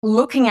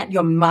looking at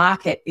your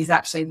market is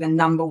actually the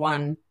number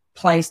one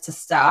place to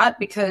start,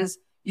 because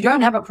you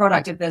don't have a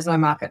product if there's no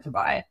market to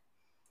buy it.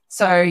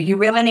 So you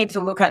really need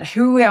to look at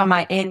who are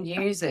my end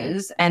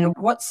users and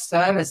what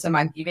service am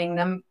I giving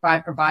them by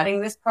providing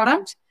this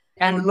product,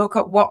 and look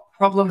at what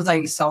problems are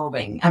you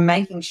solving and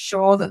making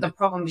sure that the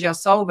problems you're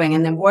solving,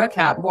 and then work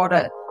out what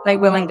are they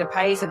willing to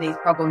pay for these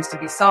problems to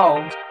be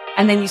solved.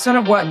 And then you sort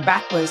of work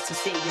backwards to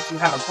see if you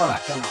have a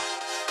product or not.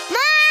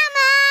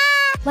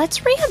 Mama! Let's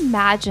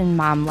reimagine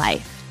mom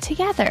life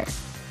together.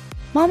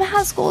 Mama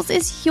Has Goals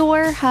is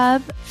your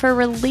hub for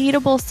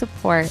relatable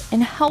support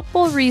and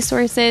helpful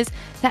resources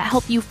that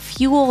help you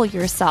fuel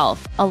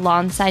yourself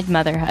alongside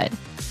motherhood.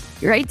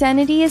 Your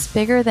identity is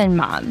bigger than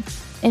mom,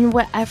 and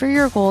whatever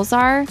your goals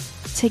are,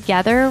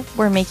 together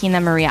we're making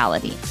them a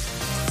reality.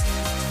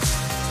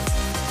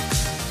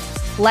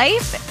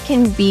 Life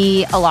can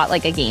be a lot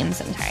like a game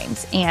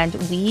sometimes, and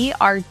we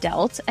are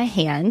dealt a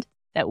hand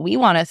that we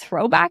want to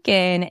throw back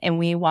in, and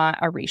we want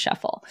a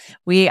reshuffle.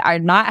 We are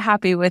not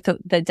happy with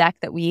the deck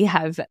that we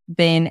have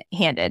been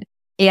handed.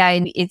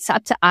 And it's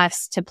up to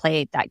us to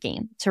play that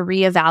game, to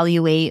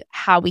reevaluate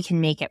how we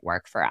can make it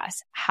work for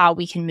us, how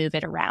we can move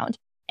it around,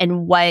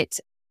 and what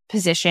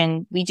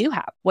position we do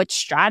have. What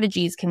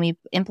strategies can we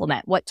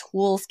implement? What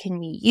tools can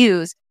we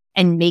use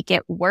and make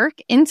it work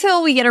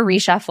until we get a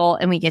reshuffle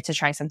and we get to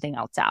try something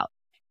else out.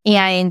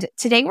 And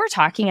today we're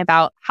talking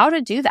about how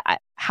to do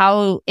that,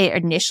 how it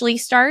initially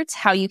starts,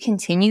 how you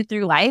continue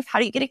through life, how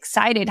do you get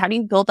excited, how do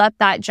you build up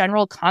that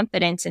general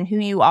confidence in who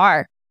you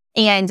are,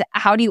 and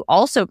how do you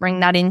also bring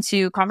that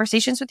into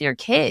conversations with your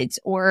kids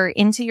or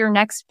into your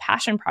next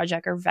passion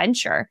project or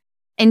venture.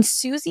 And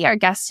Susie, our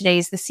guest today,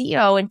 is the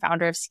CEO and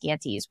founder of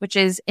Scanties, which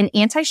is an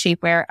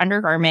anti-shapewear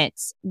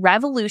undergarments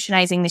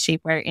revolutionizing the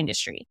shapewear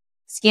industry.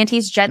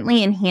 Scanties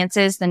gently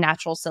enhances the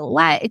natural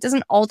silhouette. It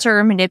doesn't alter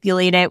or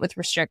manipulate it with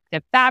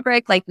restrictive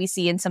fabric like we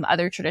see in some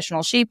other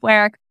traditional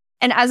shapewear.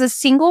 And as a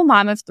single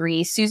mom of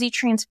 3, Susie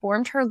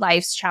transformed her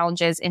life's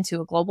challenges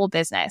into a global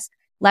business,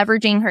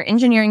 leveraging her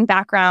engineering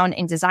background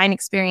and design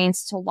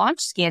experience to launch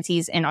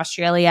Scanties in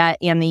Australia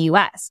and the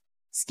US.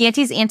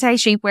 Scanties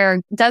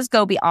anti-shapewear does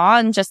go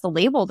beyond just the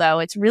label, though.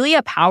 It's really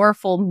a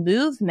powerful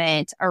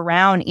movement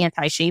around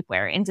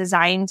anti-shapewear and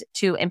designed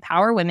to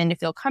empower women to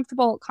feel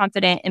comfortable,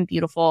 confident, and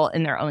beautiful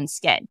in their own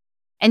skin.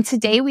 And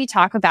today we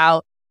talk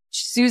about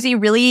Susie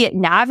really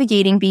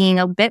navigating being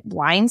a bit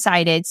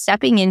blindsided,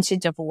 stepping into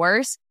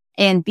divorce,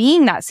 and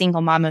being that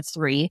single mom of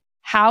 3,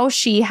 how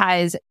she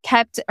has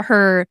kept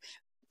her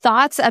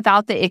thoughts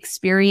about the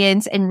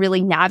experience and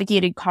really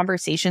navigated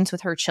conversations with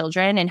her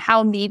children, and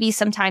how maybe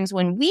sometimes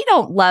when we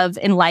don't love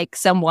and like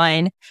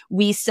someone,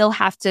 we still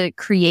have to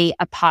create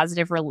a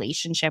positive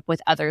relationship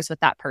with others with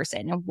that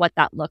person and what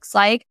that looks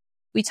like.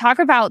 We talk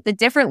about the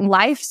different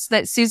lives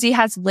that Susie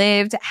has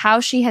lived, how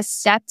she has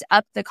stepped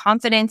up the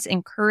confidence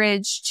and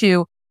courage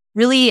to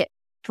really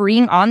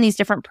bring on these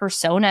different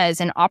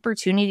personas and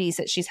opportunities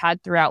that she's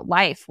had throughout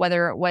life,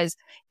 whether it was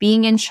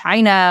being in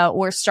China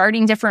or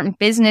starting different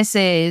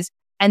businesses,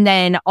 and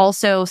then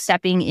also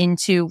stepping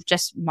into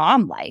just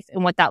mom life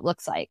and what that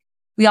looks like.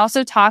 We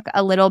also talk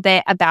a little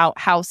bit about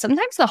how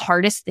sometimes the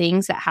hardest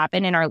things that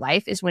happen in our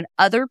life is when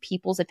other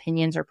people's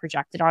opinions are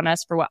projected on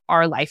us for what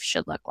our life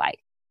should look like.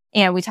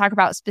 And we talk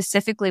about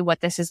specifically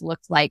what this has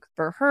looked like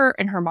for her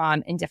and her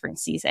mom in different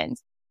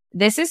seasons.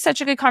 This is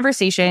such a good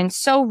conversation,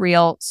 so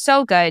real,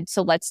 so good.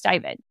 So let's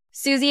dive in.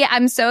 Susie,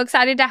 I'm so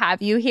excited to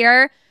have you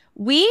here.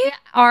 We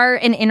are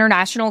an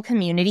international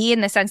community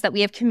in the sense that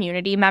we have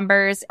community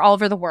members all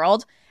over the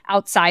world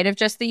outside of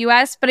just the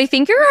US, but I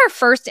think you're our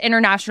first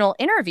international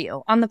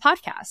interview on the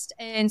podcast.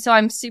 And so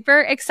I'm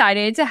super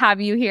excited to have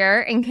you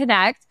here and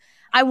connect.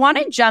 I want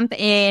to jump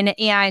in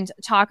and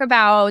talk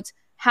about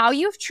how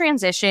you've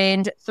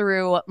transitioned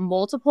through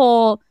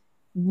multiple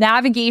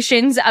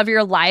navigations of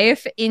your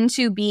life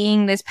into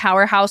being this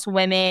powerhouse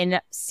woman,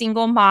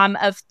 single mom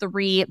of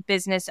 3,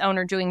 business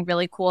owner doing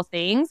really cool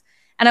things.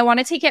 And I want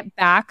to take it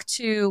back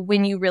to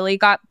when you really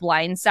got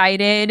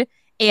blindsided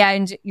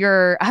and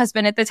your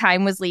husband at the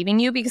time was leaving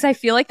you, because I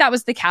feel like that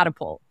was the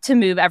catapult to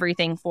move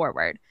everything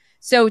forward.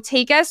 So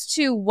take us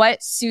to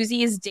what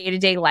Susie's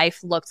day-to-day life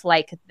looked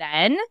like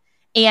then,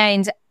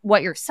 and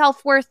what your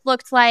self-worth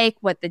looked like,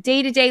 what the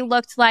day-to-day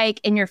looked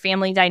like in your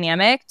family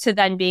dynamic, to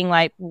then being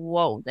like,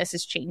 whoa, this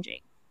is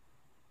changing.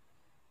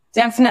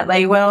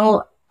 Definitely.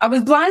 Well, I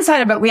was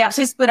blindsided, but we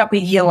actually split up a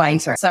year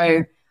later.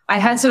 So I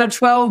had sort of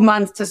 12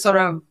 months to sort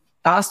of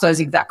ask those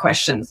exact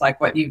questions, like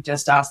what you've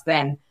just asked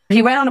then.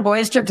 He went on a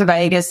boys' trip to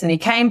Vegas and he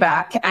came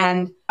back,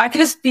 and I could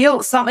just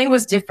feel something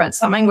was different.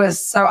 So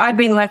I'd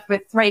been left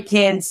with 3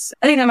 kids.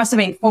 I think there must have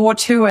been 4,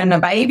 2 and a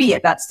baby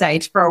at that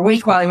stage for a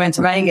week while he went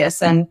to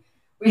Vegas. And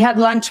we had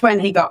lunch when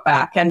he got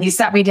back, and he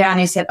sat me down and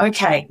he said,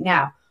 okay,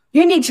 now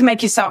you need to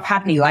make yourself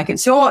happy. Like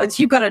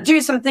you've got to do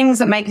some things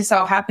that make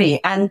yourself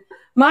happy. And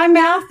my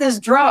mouth has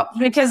dropped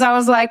because I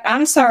was like,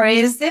 I'm sorry,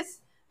 is this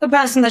the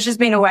person that's just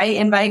been away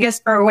in Vegas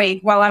for a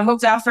week while I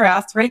looked after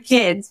our 3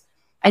 kids?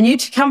 And you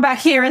to come back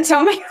here and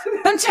tell me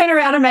and turn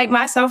around and make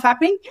myself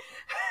happy?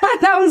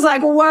 And I was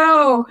like,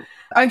 whoa.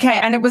 Okay.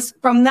 And it was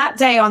from that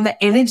day on,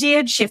 the energy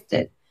had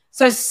shifted.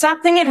 So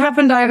something had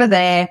happened over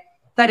there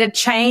that had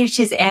changed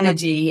his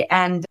energy.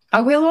 And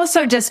I will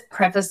also just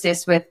preface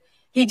this with,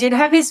 he did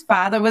have his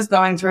father was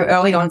going through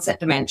early onset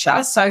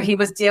dementia. So he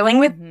was dealing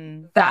with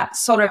that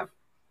sort of,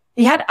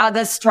 he had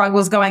other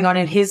struggles going on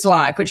in his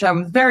life, which I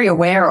was very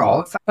aware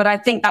of. But I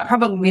think that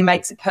probably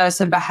makes a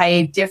person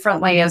behave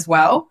differently as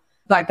well.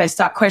 Like they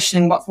start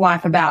questioning what's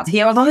life about.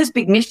 He was on this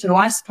big mission.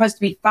 Life's supposed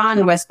to be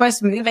fun. We're supposed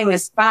to be living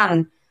this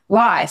fun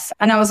life.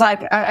 And I was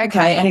like,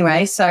 okay,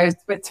 anyway. So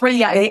with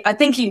 3, I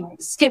think you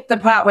skipped the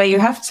part where you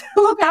have to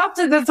look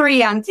after the 3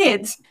 young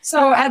kids.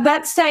 So at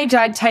that stage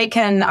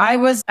I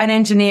was an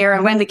engineer,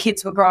 and when the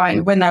kids were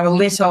growing, when they were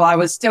little, I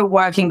was still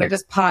working, but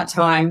just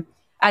part-time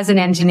as an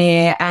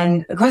engineer.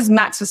 And because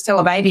Max was still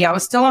a baby, I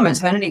was still on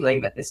maternity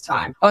leave at this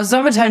time. I was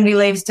on maternity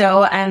leave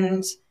still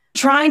and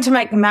trying to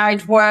make the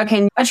marriage work.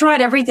 And I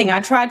tried everything. I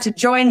tried to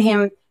join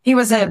him. He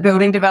was a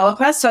building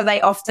developer, so they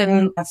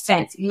often have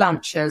fancy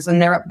lunches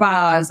and they're at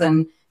bars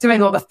and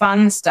doing all the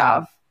fun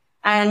stuff.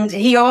 And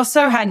he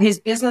also had his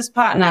business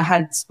partner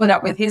had split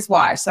up with his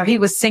wife, so he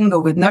was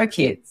single with no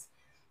kids.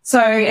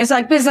 So it's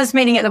like business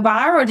meeting at the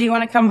bar, or do you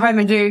want to come home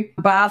and do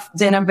bath,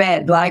 dinner,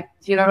 bed? Like,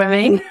 do you know what I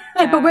mean?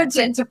 Yeah.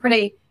 It's a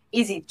pretty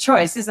easy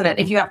choice, isn't it,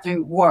 if you have to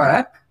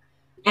work?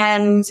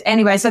 And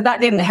anyway, so that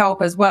didn't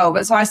help as well.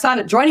 But so I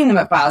started joining them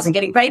at bars and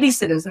getting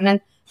babysitters and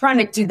then trying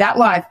to do that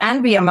life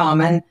and be a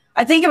mom. And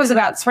I think it was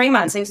about 3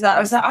 months into that, I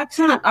was like,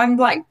 I'm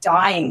like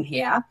dying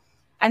here.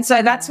 And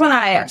so that's when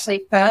I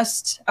actually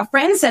a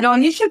friend said, oh,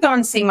 you should go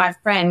and see my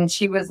friend.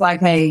 She was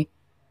like a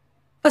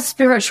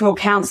spiritual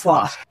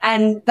counselor.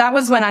 And that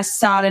was when I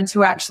started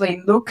to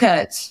actually look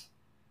at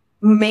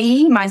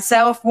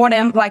myself,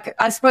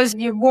 I suppose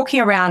you're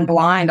walking around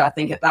blind, I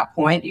think, at that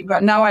point. You've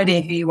got no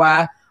idea who you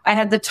are. I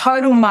had the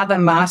total mother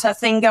martyr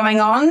thing going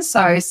on.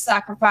 So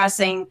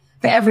sacrificing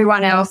for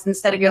everyone else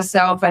instead of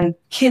yourself, and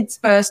kids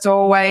first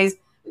always,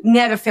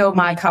 never filled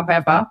my cup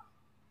ever.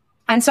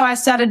 And so I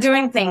started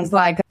doing things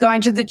like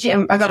going to the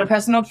gym. I got a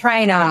personal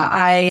trainer.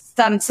 I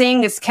started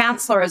seeing this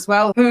counselor as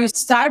well who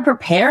started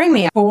preparing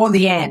me for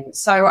the end.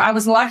 So I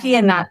was lucky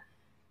in that,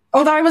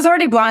 although I was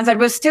already blindsided,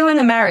 we're still in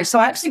the marriage. So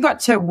I actually got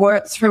to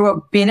work through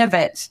a bit of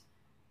it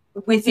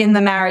within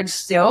the marriage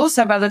still.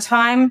 So by the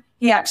time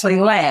he actually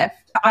left,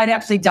 I'd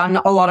actually done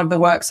a lot of the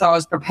work, so I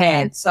was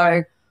prepared.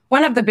 So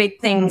one of the big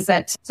things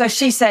so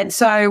she said,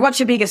 so what's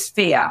your biggest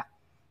fear?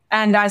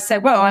 And I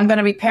said, well, I'm going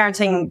to be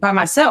parenting by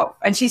myself.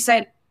 And she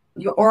said,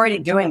 you're already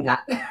doing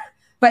that.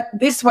 But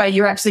this way,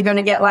 you're actually going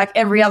to get like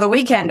every other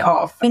weekend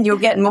off, and you'll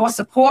get more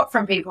support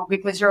from people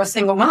because you're a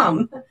single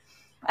mom.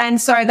 And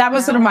so that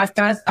was sort of my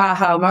first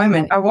aha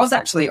moment. I was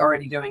actually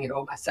already doing it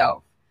all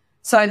myself.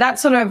 So that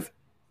sort of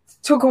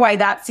took away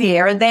that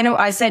fear. And then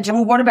I said,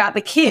 well, what about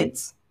the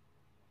kids?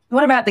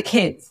 What about the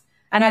kids?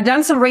 And I'd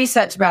done some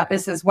research about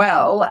this as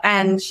well.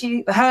 And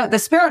the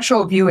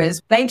spiritual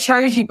viewers, they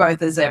chose you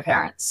both as their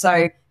parents.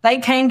 So they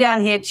came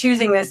down here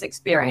choosing this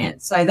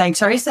experience. So they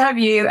chose to have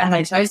you and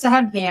they chose to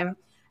have him,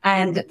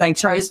 and they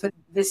chose for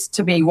this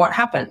to be what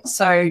happened.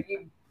 So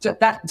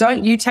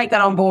don't you take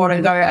that on board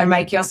and go and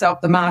make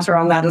yourself the martyr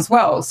on that as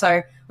well.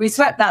 So we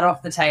swept that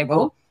off the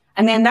table.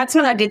 And then that's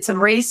when I did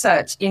some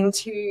research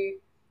into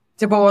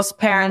divorced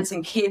parents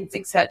and kids,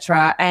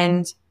 etc.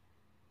 And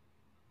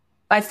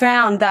I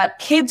found that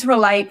kids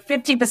relate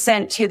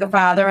 50% to the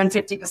father and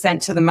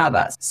 50% to the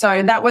mother.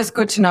 So that was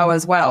good to know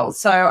as well.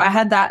 So I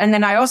had that. And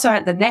then I also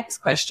had the next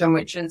question,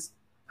 which is,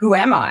 who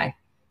am I?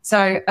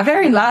 So a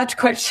very large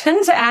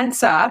question to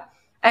answer.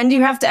 And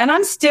and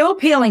I'm still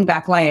peeling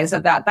back layers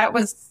of that. That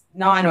was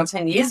 9 or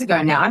 10 years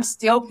ago now. I'm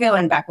still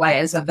peeling back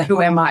layers of the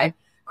who am I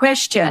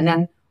question.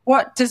 And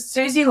what does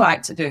Susie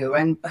like to do?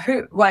 And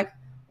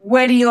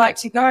where do you like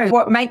to go?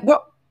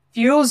 What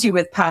fuels you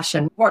with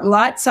passion? What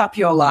lights up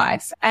your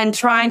life? And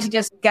trying to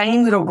just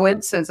gain little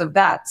glimpses of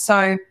that.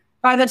 So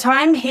by the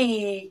time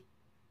he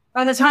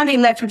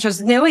left, which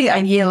was nearly a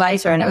year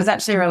later, and it was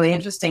actually really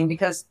interesting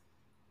because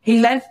he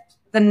left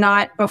the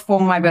night before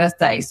my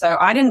birthday. So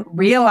I didn't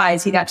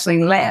realize he'd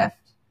actually left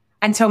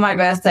until my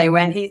birthday,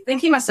 when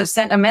he must have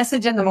sent a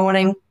message in the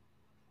morning.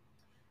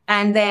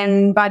 And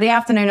then by the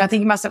afternoon, I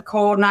think he must have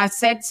called, and I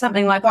said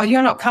something like, oh,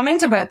 you're not coming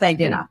to birthday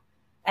dinner.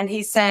 And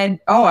he said,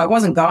 oh, I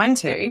wasn't going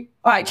to.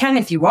 Oh, I can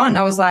if you want.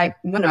 I was like,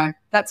 no,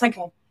 that's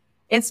okay.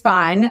 It's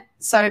fine.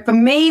 So for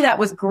me, that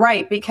was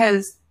great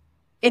because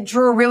it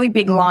drew a really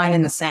big line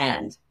in the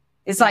sand.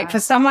 It's like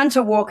for someone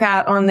to walk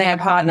out on their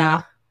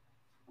partner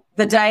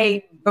the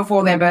day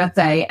before their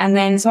birthday. And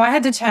then, so I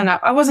had to turn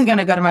up. I wasn't going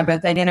to go to my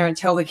birthday dinner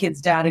until the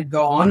kid's dad had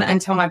gone,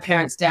 until my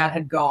parents' dad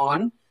had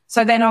gone.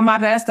 So then on my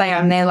birthday,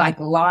 I'm there like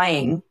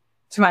lying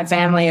to my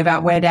family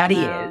about where daddy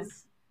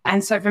is.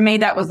 And so for me,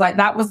 that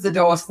was the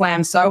door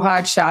slammed so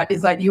hard shut.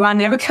 It's like, you are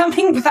never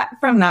coming back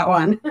from that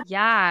one.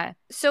 Yeah.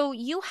 So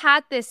you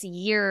had this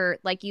year,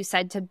 like you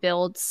said, to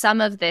build some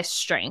of this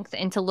strength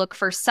and to look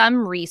for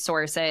some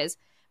resources.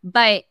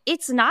 But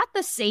it's not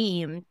the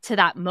same to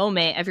that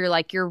moment of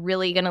you're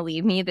really going to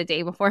leave me the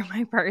day before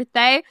my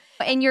birthday.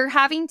 And you're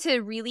having to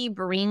really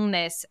bring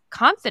this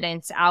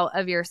confidence out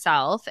of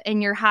yourself.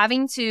 And you're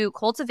having to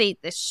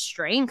cultivate this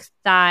strength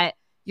that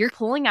you're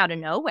pulling out of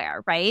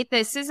nowhere, right?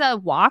 This is a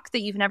walk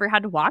that you've never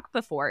had to walk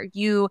before.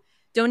 You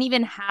don't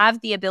even have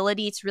the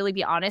ability to really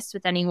be honest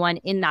with anyone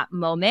in that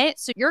moment.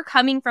 So you're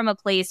coming from a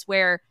place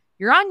where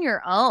you're on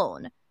your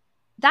own.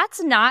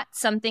 That's not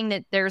something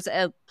that there's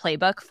a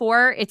playbook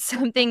for. It's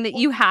something that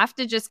you have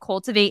to just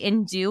cultivate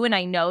and do. And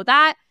I know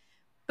that.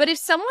 But if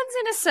someone's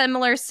in a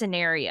similar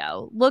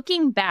scenario,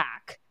 looking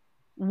back,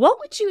 what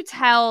would you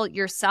tell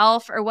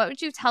yourself or what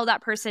would you tell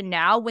that person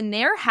now when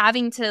they're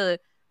having to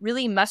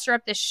really muster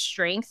up this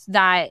strength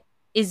that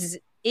is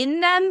in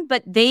them,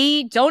 but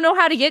they don't know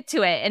how to get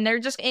to it and they're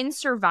just in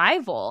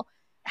survival?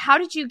 How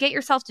did you get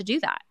yourself to do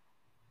that?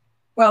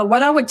 Well,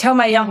 what I would tell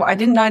I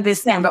didn't know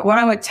this then, but what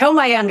I would tell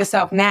my younger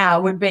self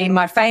now would be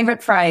my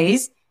favorite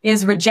phrase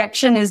is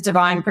rejection is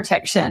divine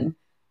protection.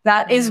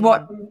 That is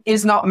what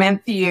is not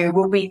meant for you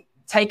will be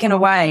taken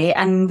away.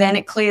 And then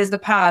it clears the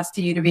path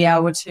to you to be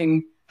able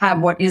to have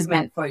what is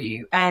meant for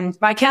you. And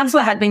my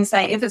counselor had been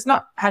saying, if it's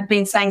not going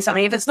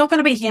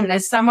to be him,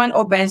 there's someone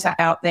or better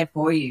out there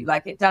for you.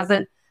 Like it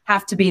doesn't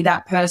have to be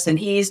that person.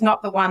 He is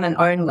not the one and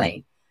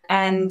only.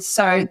 And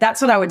so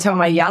that's what I would tell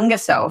my younger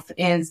self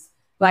is,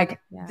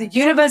 the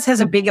universe has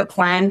a bigger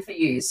plan for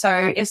you.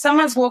 So if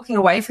someone's walking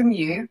away from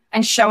you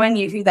and showing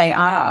you who they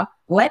are,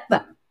 let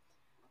them.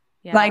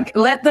 Yeah.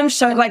 Let them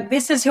show,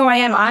 this is who I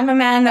am. I'm a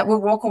man that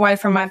will walk away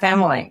from my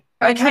family.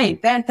 Okay,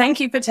 then thank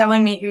you for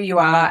telling me who you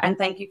are and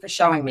thank you for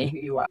showing me who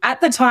you are.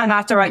 At the time,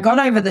 after I got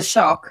over the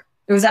shock,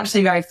 it was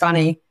actually very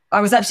funny.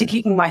 I was actually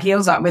kicking my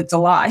heels up with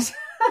delight.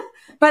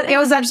 But it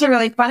was actually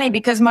really funny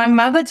because my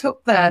mother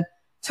took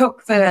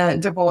the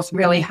divorce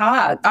really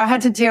hard. I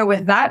had to deal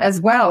with that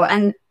as well.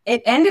 And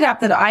it ended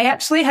up that I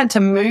actually had to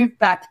move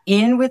back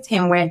in with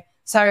him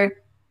so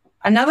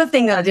another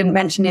thing that I didn't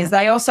mention is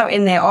they also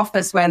in their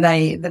office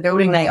the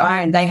building they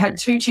owned, they had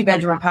 2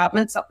 2-bedroom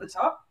apartments up the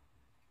top.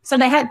 So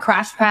they had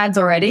crash pads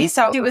already.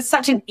 So it was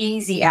such an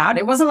easy out.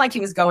 It wasn't like he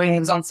was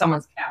on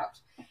someone's couch.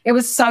 It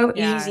was so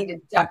easy to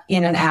duck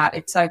in and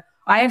out. So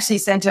I actually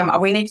said to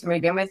him, we need to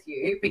move in with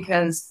you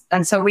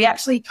and so we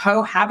actually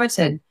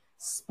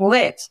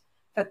split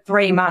for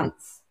 3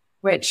 months.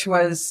 Which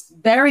was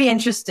very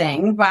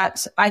interesting,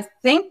 but I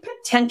think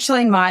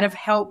potentially might have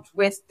helped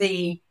with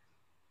the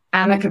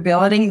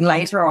amicability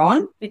later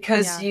on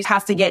because you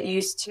have to get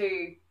used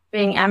to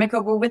being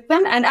amicable with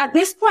them. And at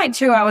this point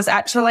too, I was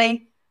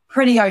actually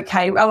pretty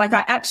okay. I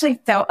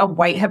actually felt a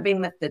weight had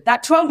been lifted.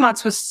 That 12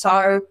 months was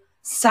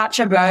such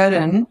a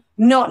burden,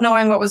 not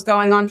knowing what was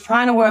going on,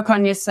 trying to work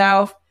on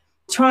yourself,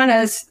 trying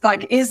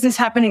to is this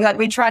happening?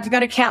 We tried to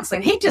go to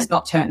counseling. He'd just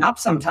not turn up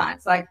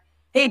sometimes.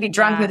 He'd be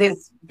drunk with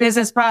his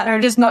business partner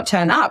and just not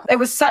turn up. It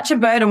was such a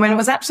burden when it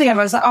was actually over.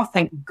 I was like, oh,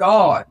 thank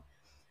God.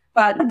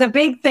 But the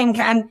big thing,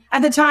 and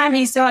at the time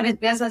he still had his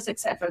business,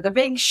 etc. The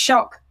big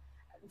shock,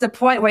 the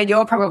point where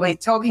you're probably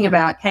talking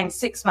about came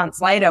 6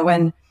 months later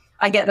when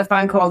I get the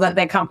phone call that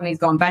their company's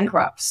gone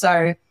bankrupt.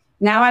 So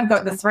now I've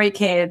got the 3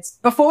 kids.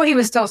 Before he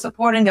was still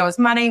supporting, there was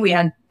money,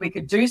 we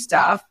could do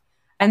stuff.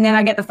 And then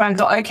I get the phone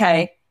call,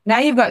 okay, now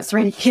you've got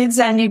 3 kids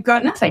and you've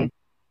got nothing.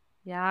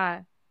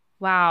 Yeah.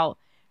 Wow.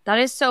 That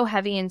is so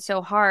heavy and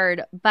so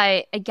hard.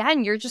 But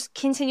again, you're just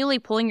continually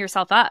pulling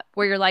yourself up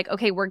where you're like,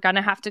 okay, we're going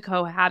to have to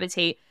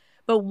cohabitate.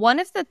 But one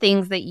of the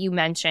things that you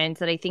mentioned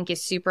that I think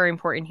is super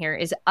important here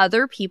is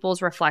other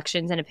people's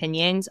reflections and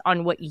opinions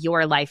on what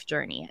your life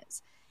journey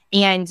is.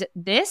 And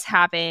this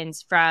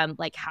happens from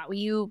how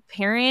you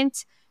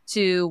parent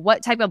to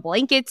what type of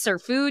blankets or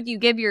food you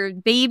give your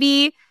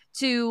baby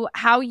to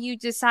how you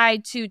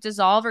decide to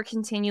dissolve or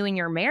continue in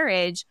your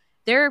marriage.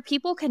 There are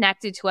people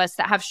connected to us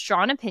that have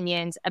strong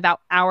opinions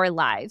about our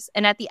lives.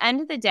 And at the end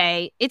of the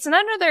day, it's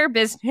none of their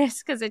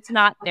business because it's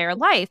not their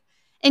life.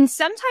 And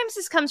sometimes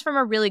this comes from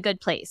a really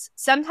good place.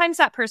 Sometimes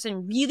that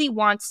person really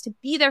wants to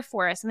be there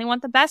for us and they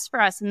want the best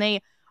for us and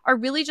they are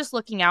really just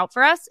looking out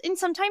for us. And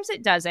sometimes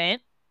it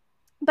doesn't.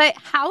 But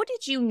how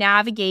did you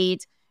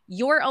navigate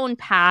your own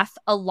path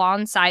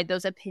alongside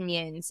those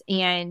opinions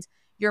and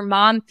your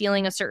mom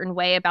feeling a certain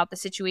way about the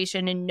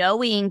situation and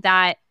knowing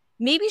that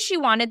maybe she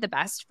wanted the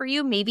best for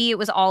you. Maybe it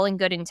was all in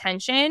good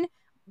intention,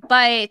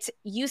 but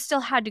you still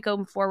had to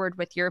go forward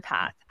with your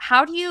path.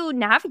 How do you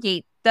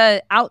navigate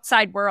the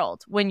outside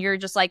world when you're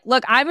just like,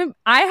 look, I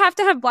have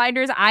to have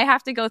blinders. I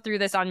have to go through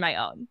this on my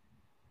own.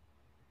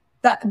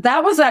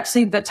 That was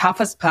actually the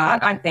toughest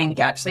part, I think,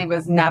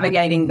 was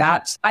navigating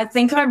that. I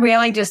think I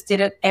really just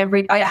did it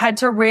I had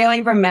to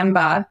really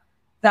remember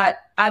that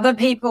how other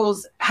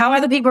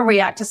people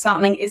react to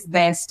something is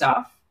their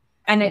stuff.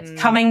 And it's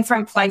coming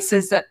from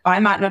places that I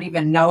might not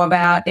even know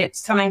about.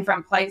 It's coming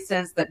from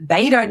places that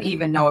they don't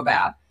even know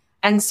about.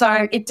 And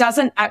so it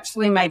doesn't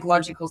actually make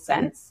logical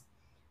sense.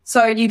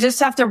 So you just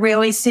have to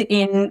really sit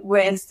in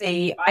with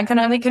I can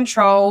only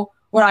control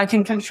what I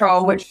can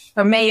control, which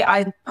for me,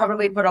 I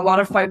probably put a lot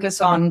of focus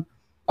on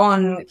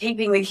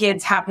keeping the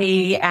kids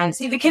happy. And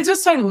see, the kids were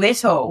so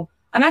little.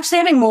 I'm actually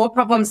having more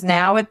problems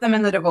now with them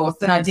in the divorce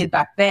than I did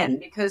back then,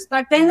 because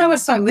back then they were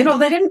so little,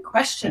 they didn't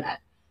question it.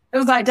 It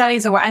was like,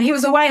 daddy's away. And he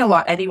was away a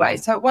lot anyway.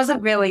 So it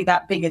wasn't really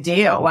that big a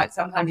deal. Like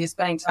sometimes you're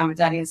spending time with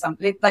daddy or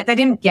something. Like they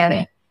didn't get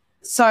it.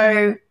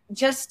 So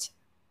just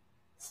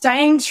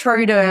staying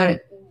true to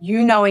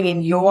you knowing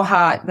in your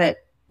heart that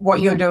what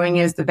you're doing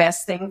is the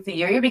best thing for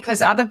you,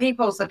 because other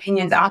people's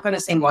opinions aren't going to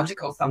seem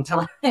logical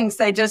sometimes.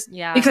 They just,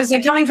 because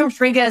they're coming from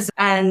triggers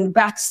and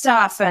back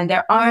stuff and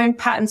their own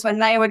patterns when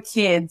they were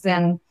kids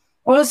and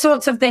all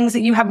sorts of things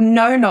that you have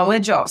no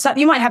knowledge of. So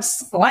you might have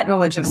slight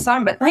knowledge of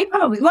some, but they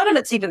probably, a lot of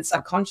it's even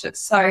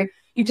subconscious. So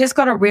you just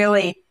got to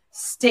really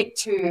stick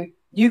to,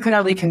 you can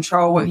only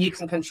control what you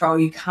can control.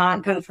 You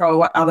can't control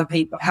what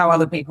how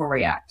other people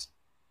react.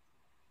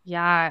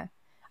 Yeah.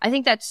 I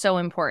think that's so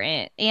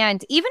important.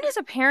 And even as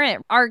a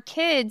parent, our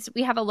kids,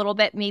 we have a little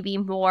bit maybe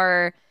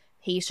more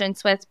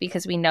patience with,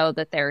 because we know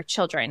that they're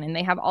children and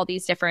they have all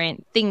these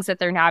different things that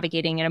they're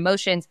navigating and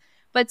emotions.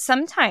 But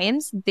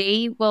sometimes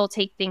they will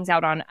take things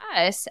out on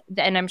us.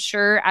 And I'm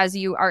sure as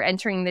you are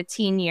entering the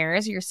teen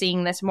years, you're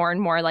seeing this more and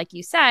more, like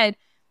you said,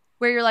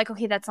 where you're like,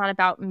 okay, that's not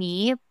about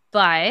me,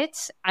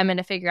 but I'm going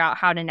to figure out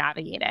how to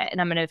navigate it. And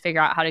I'm going to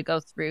figure out how to go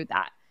through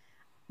that.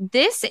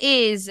 This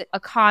is a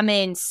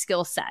common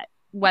skill set,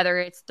 whether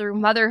it's through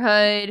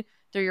motherhood,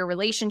 through your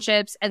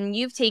relationships, and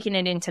you've taken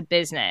it into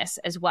business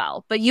as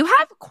well. But you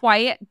have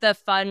quite the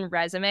fun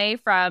resume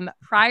from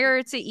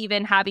prior to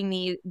even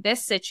having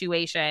this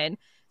situation,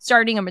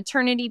 starting a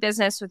maternity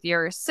business with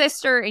your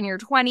sister in your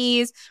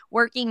 20s,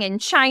 working in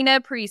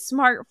China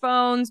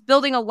pre-smartphones,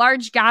 building a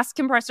large gas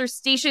compressor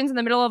stations in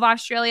the middle of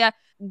Australia.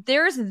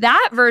 There's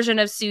that version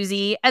of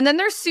Susie. And then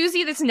there's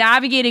Susie that's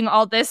navigating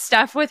all this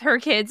stuff with her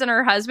kids and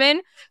her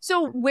husband.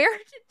 So where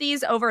did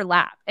these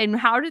overlap and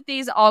how did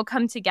these all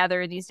come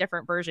together, these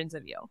different versions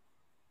of you?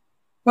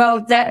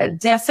 Well,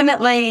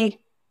 definitely,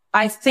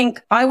 I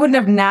think I wouldn't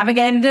have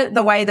navigated it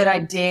the way that I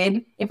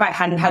did if I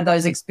hadn't had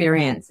those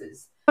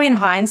experiences. In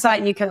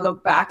hindsight, you can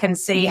look back and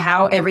see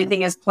how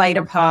everything has played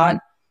a part.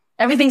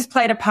 Everything's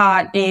played a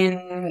part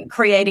in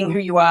creating who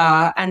you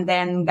are. And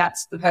then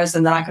that's the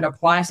person that I could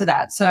apply to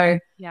that. So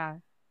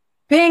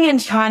being in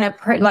China,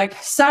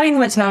 starting the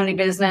maternity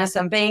business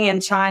and being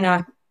in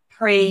China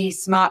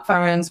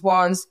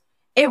pre-smartphones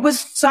it was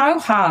so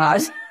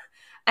hard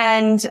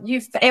and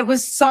it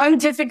was so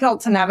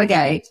difficult to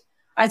navigate.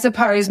 I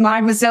suppose my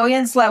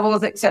resilience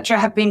levels, etc.,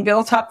 have been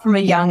built up from a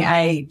young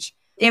age.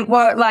 It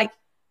were like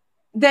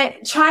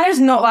that. China's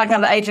not like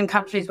other Asian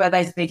countries where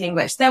they speak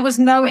English. There was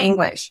no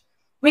English.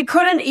 We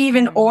couldn't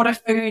even order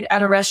food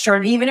at a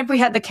restaurant. Even if we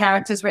had the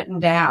characters written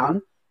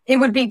down, it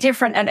would be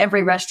different at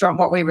every restaurant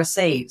what we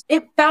received.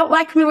 It felt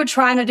like we were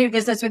trying to do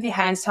business with your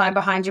hands tied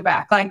behind your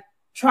back, like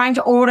trying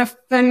to order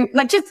food,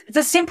 like just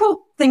the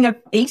simple thing of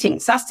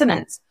eating,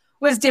 sustenance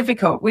was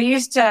difficult. We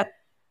used to,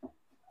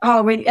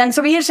 so we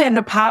usually had an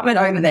apartment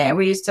over there.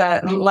 We used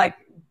to like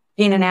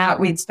in and out.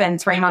 We'd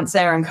spend 3 months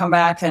there and come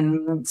back.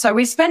 And so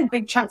we spent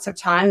big chunks of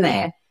time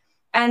there.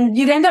 And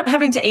you'd end up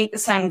having to eat the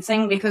same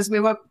thing because we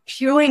were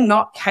purely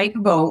not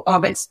capable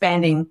of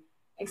expanding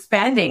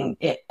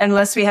it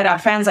unless we had our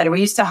translator.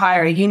 We used to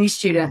hire a uni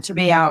student to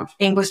be our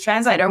English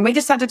translator, and we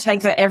just had to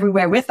take her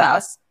everywhere with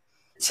us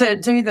to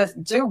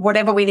do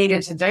whatever we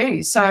needed to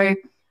do. So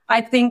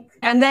I think,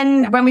 and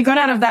then when we got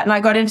out of that and I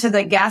got into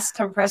the gas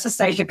compressor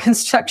station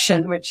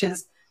construction, which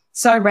is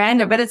so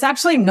random, but it's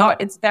actually not.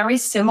 It's very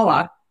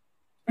similar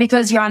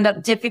because you're under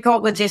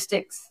difficult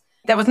logistics.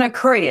 There was no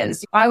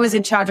couriers. I was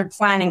in charge of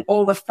planning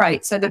all the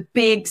freight. So the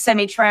big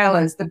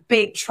semi-trailers, the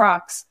big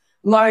trucks,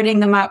 loading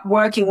them up,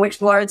 working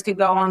which loads could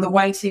go on the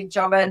weightage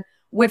of it.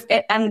 With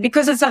it. And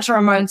because it's such a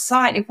remote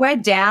site, if we're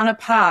down a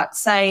part,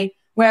 say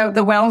where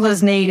the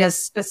welders need a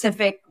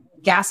specific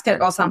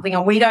gasket or something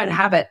and we don't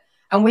have it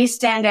and we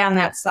stand down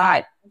that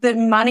site, the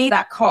money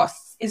that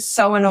costs is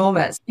so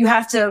enormous. You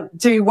have to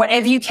do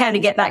whatever you can to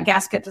get that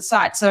gasket to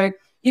site. So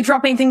you're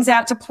dropping things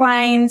out to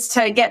planes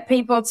to get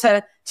people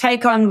to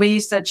take on. We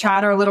used to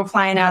charter a little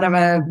plane out of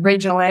a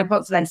regional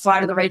airport, so then fly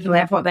to the regional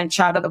airport, then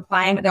charter the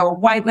plane. But there were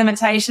weight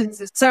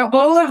limitations. So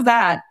all of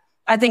that,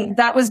 I think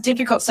that was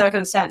difficult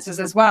circumstances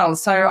as well.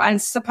 So I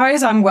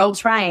suppose I'm well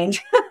trained.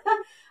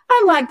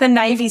 I'm like the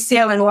Navy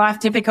SEAL in life,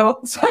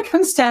 difficult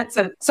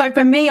circumstances. So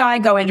for me, I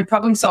go into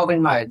problem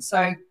solving mode.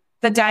 So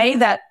the day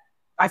that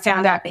I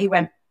found out he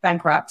went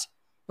bankrupt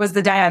was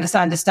the day I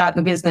decided to start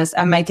the business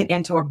and make it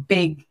into a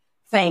big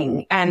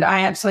thing. And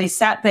I actually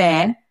sat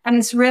there and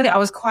it's really, I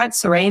was quite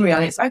serene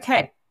really. It's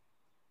okay.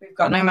 We've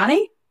got no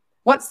money.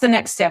 What's the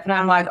next step? And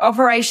I'm like,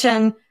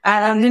 operation.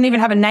 I didn't even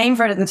have a name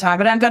for it at the time,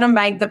 but I'm going to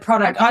make the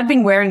product. I'd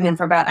been wearing them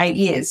for about 8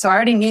 years. So I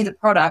already knew the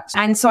product.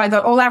 And so I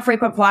got all our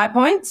frequent flyer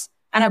points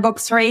and I booked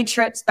 3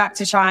 trips back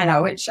to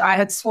China, which I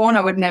had sworn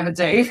I would never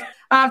do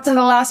after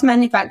the last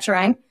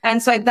manufacturing.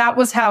 And so that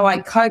was how I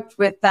coped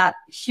with that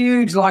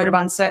huge load of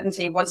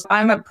uncertainty. Was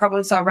I'm a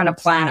problem solver and a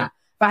planner.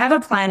 If I have a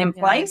plan in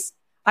place,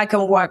 I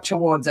can work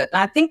towards it.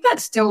 And I think that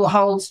still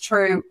holds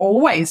true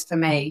always for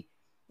me.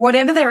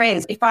 Whatever there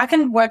is, if I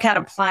can work out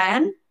a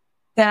plan,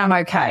 then I'm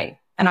okay.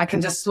 And I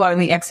can just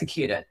slowly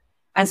execute it.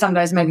 And some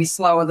days maybe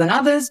slower than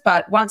others.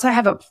 But once I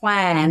have a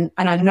plan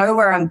and I know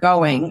where I'm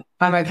going,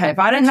 I'm okay. If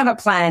I don't have a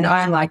plan,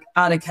 I'm like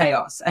utter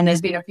chaos. And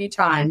there's been a few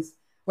times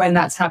when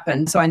that's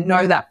happened. So I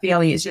know that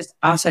feeling is just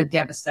utter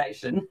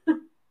devastation.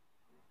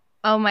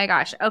 Oh my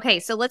gosh. Okay,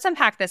 so let's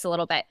unpack this a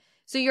little bit.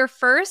 So your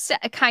first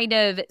kind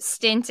of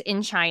stint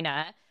in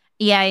China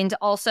and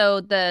also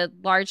the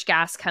large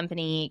gas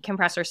company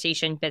compressor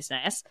station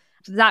business,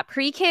 was that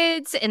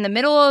pre-kids, in the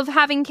middle of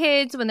having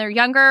kids, when they're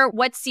younger?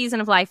 What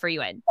season of life are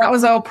you in? That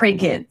was all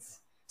pre-kids.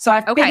 So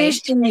I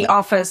finished in the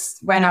office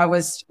when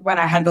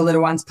I had the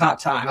little ones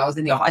part-time. I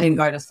didn't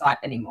go to site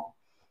anymore.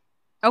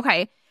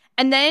 Okay.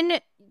 And then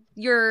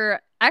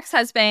your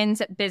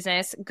ex-husband's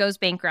business goes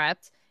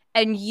bankrupt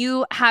and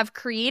you have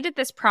created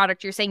this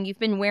product. You're saying you've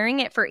been wearing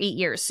it for 8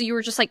 years. So you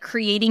were just like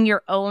creating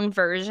your own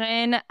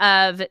version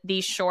of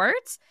these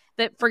shorts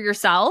that for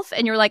yourself.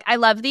 And you're like, I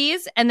love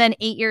these. And then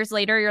 8 years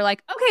later, you're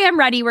like, okay, I'm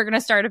ready. We're going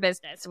to start a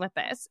business with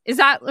this. Is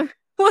that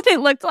what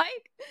it looked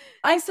like?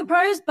 I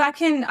suppose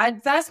I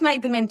first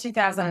made them in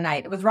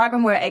 2008. It was right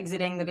when we were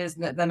exiting the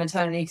business, the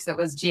maternity, because it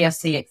was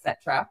GFC,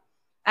 etc.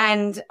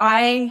 And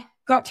I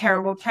got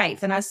terrible tape.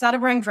 And I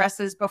started wearing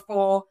dresses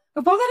before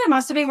that. I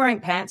must have been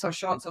wearing pants or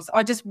shorts.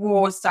 I just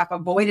wore stuff,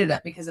 avoided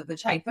it because of the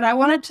tape. But I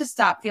wanted to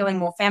start feeling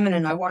more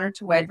feminine. I wanted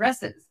to wear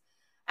dresses.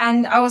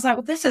 And I was like,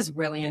 well, this is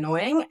really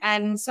annoying.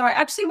 And so I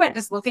actually went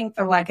just looking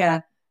for like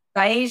a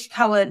beige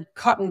colored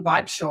cotton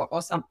bike short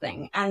or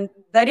something. And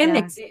they didn't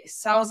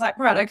exist. So I was like,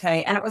 right,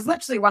 okay. And it was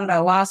literally one of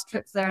our last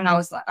trips there. And I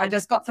was like, I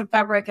just got some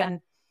fabric,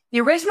 and the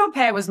original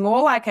pair was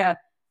more like a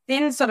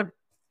thin sort of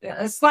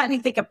a slightly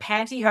thicker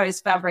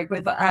pantyhose fabric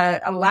with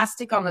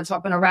elastic on the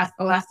top and a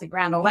elastic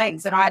around the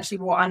legs. And I actually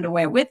wore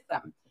underwear with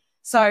them.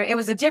 So it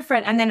was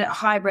and then it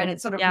hybrid,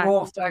 it sort of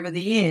morphed over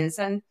the years.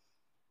 And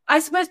I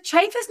suppose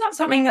chafe is not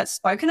something that's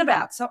spoken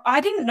about. So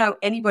I didn't know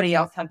anybody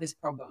else had this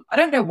problem. I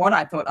don't know what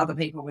I thought other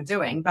people were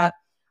doing, but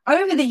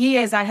over the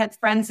years, I had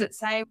friends that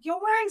say,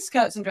 you're wearing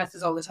skirts and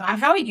dresses all the time.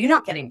 How are you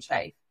not getting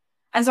chafe?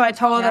 And so I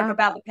told them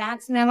about the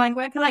pants, and they're like,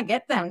 where can I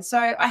get them?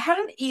 So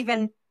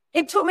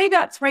it took me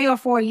about 3 or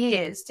 4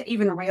 years to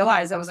even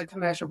realize there was a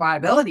commercial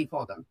viability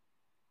for them,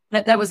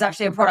 that there was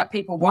actually a product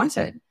people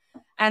wanted.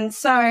 And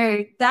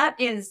so that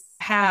is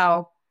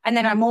how. And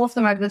then I morphed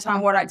them over the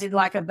time, what I did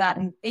like of that,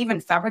 and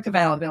even fabric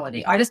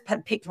availability. I just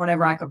picked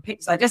whatever I could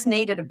pick. So I just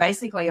needed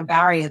basically a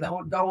barrier that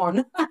would go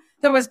on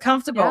that was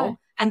comfortable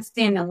and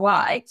thin and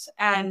light.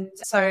 And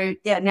so,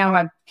 now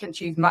I can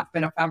choose much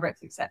better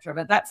fabrics, etc.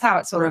 But that's how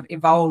it sort of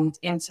evolved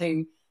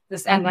into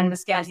this. And then the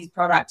Scanties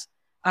product,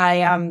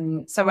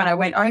 so when I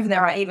went over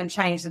there, I even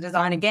changed the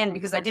design again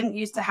because I didn't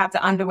used to have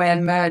the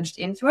underwear merged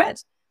into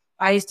it.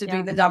 I used to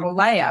do the double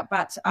layer,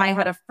 but I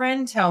had a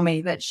friend tell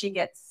me that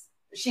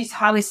she's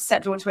highly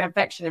susceptible to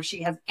infection if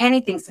she has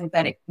anything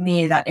synthetic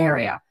near that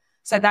area.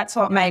 So that's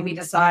what made me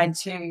decide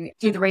to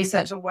do the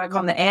research and work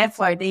on the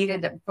airflow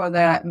needed for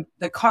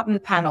the cotton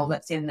panel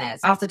that's in there.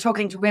 After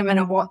talking to women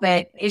and what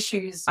their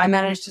issues, I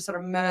managed to sort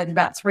of merge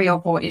about 3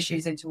 or 4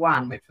 issues into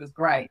one, which was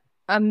great.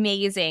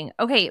 Amazing.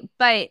 Okay,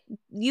 but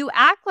you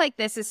act like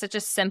this is such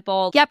a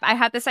simple, I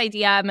had this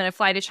idea, I'm going to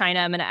fly to China,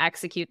 I'm going to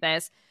execute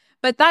this.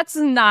 But that's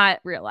not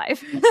real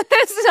life.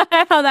 That's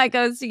not how that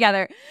goes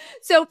together.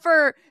 So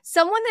for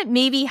someone that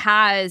maybe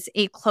has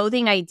a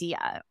clothing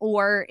idea,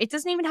 or it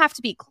doesn't even have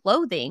to be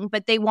clothing,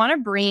 but they want to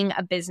bring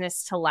a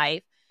business to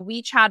life,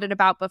 we chatted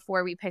about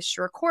before we pitched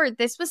to record,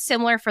 this was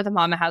similar for the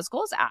Mama Has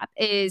Goals app,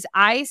 is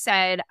I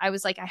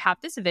was like, I have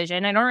this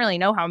vision. I don't really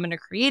know how I'm going to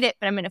create it,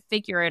 but I'm going to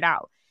figure it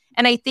out.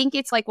 And I think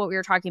it's like what we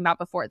were talking about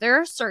before. There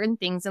are certain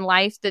things in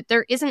life that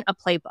there isn't a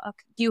playbook.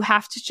 You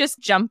have to just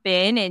jump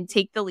in and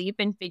take the leap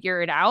and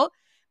figure it out.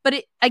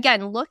 But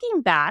again,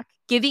 looking back,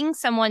 giving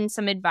someone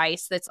some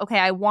advice that's, okay,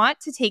 I want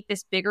to take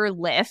this bigger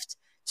lift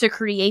to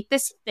create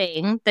this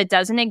thing that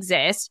doesn't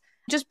exist.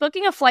 Just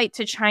booking a flight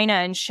to China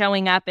and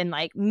showing up and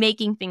like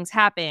making things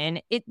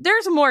happen,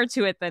 there's more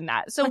to it than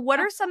that. So what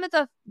are some of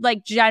the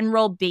like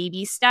general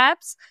baby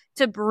steps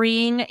to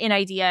bring an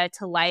idea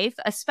to life,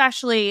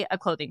 especially a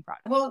clothing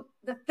product? Well,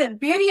 the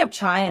beauty of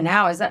China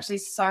now is actually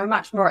so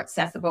much more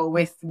accessible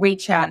with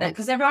WeChat,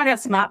 because everyone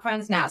has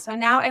smartphones now. So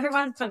now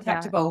everyone's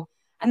contactable.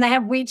 And they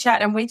have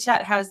WeChat, and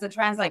WeChat has the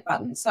translate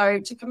button. So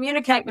to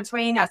communicate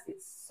between us,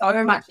 it's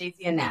so much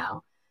easier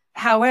now.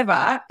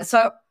 However,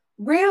 so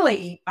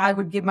really, I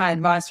would give my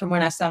advice from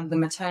when I started the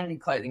maternity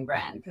clothing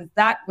brand, because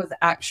that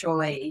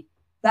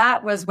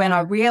was when I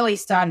really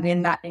started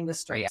in that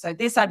industry. So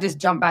this, I just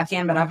jumped back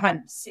in, but I've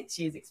had 6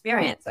 years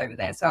experience over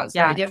there. So it's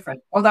very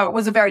different, although it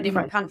was a very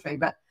different country,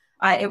 but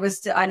I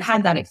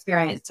had that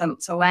experience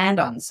to land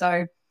on.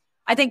 So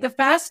I think the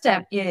first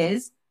step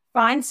is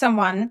find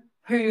someone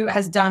who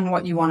has done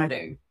what you want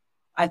to do.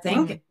 I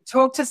think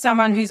talk to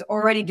someone who's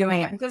already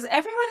doing it, because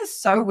everyone is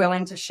so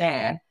willing to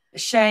share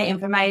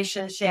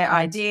information, share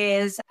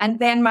ideas. And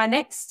then my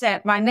next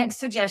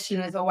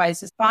suggestion is always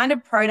just find a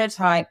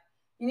prototype.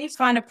 You need to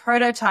find a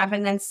prototype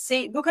and then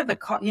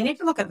you need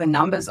to look at the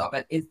numbers of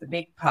it is the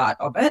big part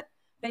of it,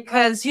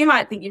 because you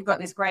might think you've got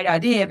this great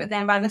idea, but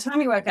then by the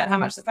time you work out how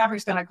much the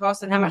fabric's going to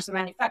cost and how much the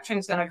manufacturing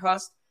is going to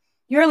cost,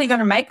 you're only going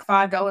to make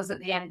 $5 at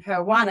the end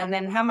per one. And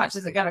then how much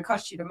is it going to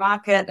cost you to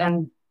market?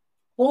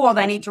 Or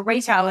they need to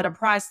retail at a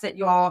price that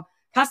your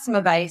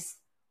customer base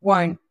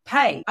won't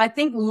pay. I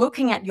think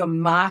looking at your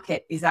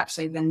market is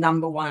actually the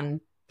number one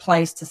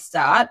place to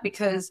start,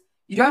 because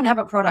you don't have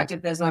a product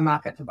if there's no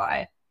market to buy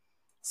it.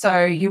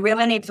 So you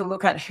really need to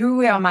look at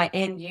who are my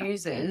end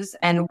users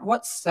and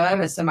what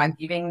service am I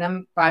giving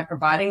them by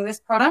providing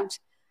this product,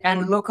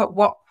 and look at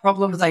what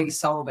problems are you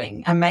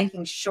solving and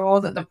making sure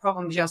that the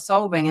problems you're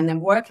solving, and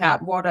then work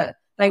out what are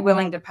they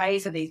willing to pay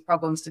for these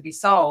problems to be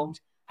solved.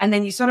 And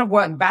then you sort of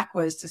work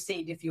backwards to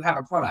see if you have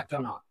a product or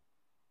not.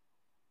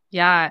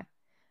 Yeah,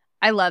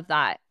 I love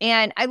that.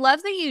 And I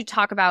love that you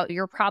talk about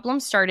your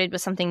problem started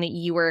with something that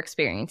you were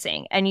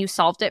experiencing and you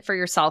solved it for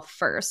yourself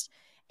first.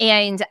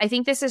 And I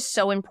think this is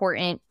so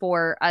important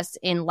for us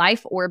in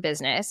life or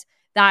business,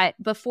 that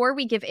before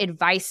we give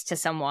advice to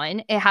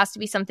someone, it has to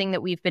be something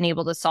that we've been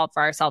able to solve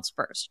for ourselves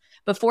first.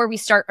 Before we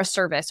start a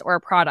service or a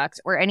product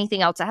or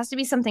anything else, it has to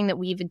be something that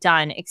we've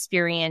done,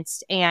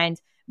 experienced, and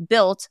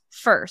built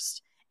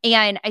first.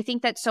 And I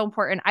think that's so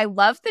important. I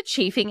love the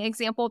chafing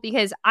example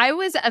because I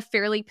was a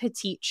fairly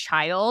petite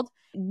child.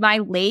 My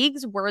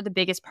legs were the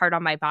biggest part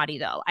on my body,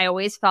 though. I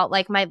always felt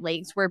like my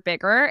legs were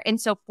bigger. And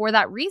so for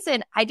that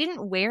reason, I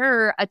didn't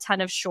wear a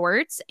ton of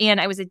shorts, and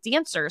I was a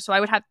dancer. So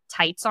I would have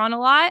tights on a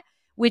lot,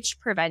 which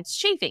prevents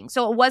chafing.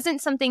 So it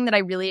wasn't something that I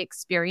really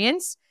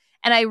experienced.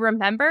 And I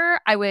remember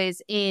I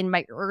was in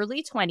my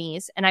early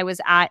 20s and I was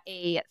at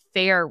a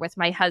fair with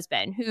my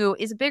husband, who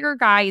is a bigger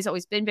guy. He's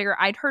always been bigger.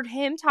 I'd heard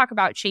him talk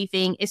about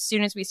chafing as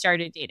soon as we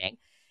started dating.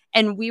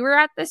 And we were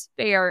at this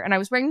fair and I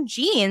was wearing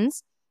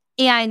jeans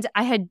and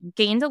I had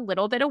gained a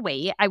little bit of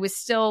weight. I was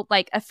still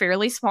like a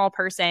fairly small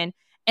person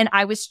and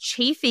I was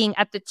chafing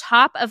at the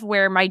top of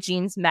where my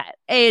jeans met.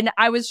 And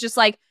I was just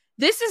like,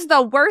 this is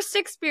the worst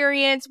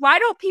experience. Why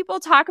don't people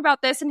talk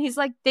about this? And he's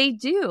like, they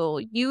do.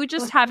 You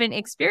just haven't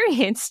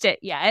experienced it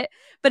yet,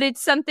 but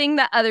it's something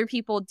that other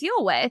people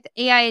deal with.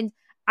 And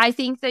I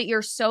think that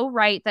you're so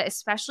right that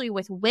especially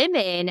with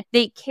women,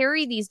 they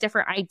carry these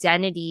different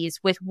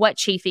identities with what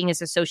chafing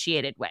is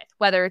associated with,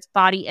 whether it's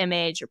body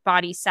image or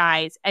body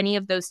size, any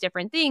of those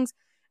different things.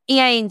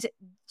 And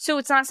so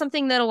it's not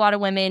something that a lot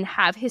of women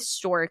have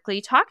historically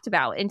talked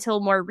about until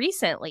more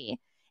recently.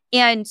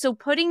 And so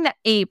putting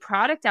a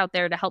product out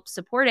there to help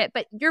support it,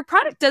 but your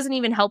product doesn't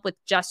even help with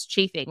just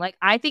chafing. Like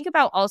I think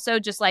about also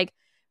just like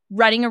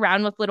running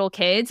around with little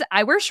kids.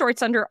 I wear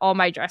shorts under all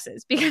my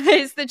dresses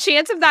because the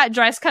chance of that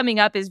dress coming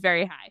up is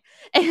very high.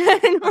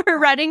 And we're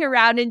running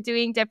around and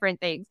doing different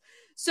things.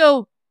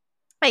 So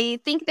I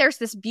think there's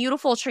this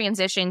beautiful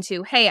transition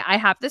to, hey, I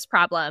have this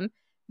problem.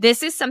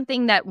 This is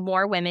something that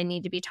more women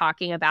need to be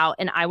talking about,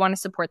 and I want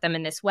to support them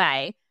in this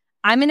way.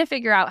 I'm going to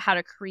figure out how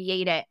to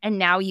create it. And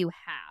now you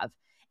have.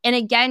 And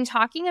again,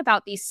 talking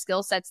about these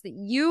skill sets that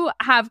you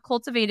have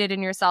cultivated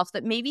in yourself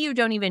that maybe you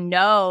don't even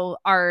know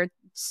are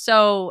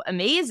so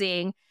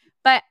amazing.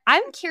 But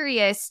I'm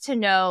curious to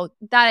know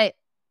that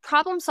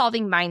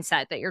problem-solving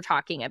mindset that you're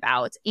talking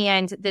about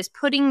and this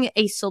putting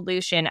a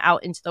solution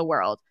out into the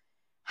world,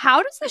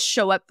 how does this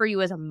show up for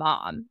you as a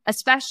mom,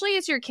 especially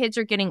as your kids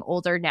are getting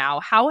older now?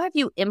 How have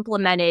you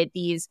implemented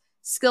these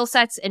skill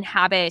sets and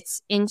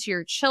habits into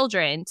your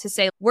children to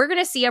say, we're going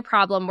to see a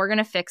problem, we're going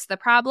to fix the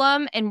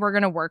problem, and we're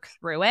going to work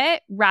through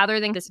it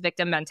rather than this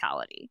victim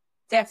mentality?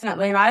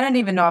 Definitely. I don't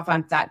even know if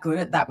I'm that good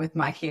at that with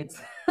my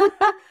kids.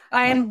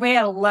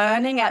 We're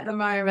learning at the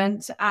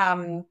moment.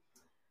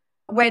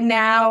 We're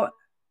now,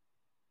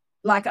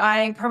 like,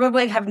 I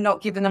probably have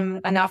not given them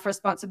enough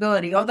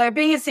responsibility. Although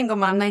being a single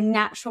mom, they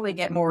naturally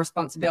get more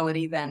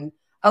responsibility than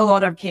a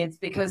lot of kids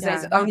because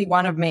there's only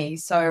one of me.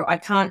 So I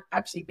can't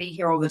actually be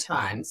here all the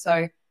time.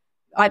 So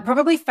I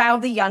probably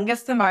failed the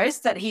youngest the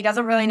most, that he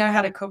doesn't really know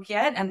how to cook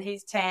yet. And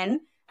he's 10.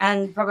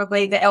 And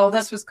probably the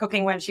eldest was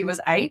cooking when she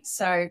was 8.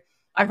 So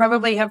I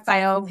probably have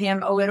failed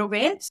him a little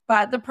bit.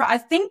 But I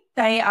think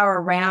they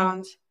are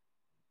around,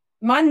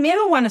 my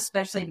middle one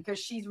especially,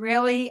 because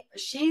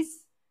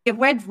if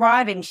we're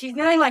driving, she's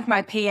nearly like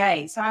my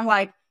PA. So I'm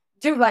like,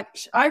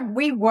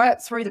 we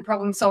work through the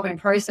problem-solving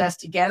process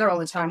together all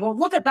the time. Well,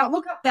 look at that,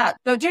 look at that.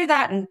 So do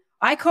that. And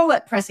I call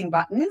it pressing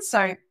buttons.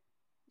 So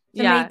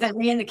me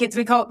and the kids,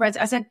 we call it press.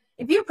 I said,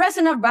 if you press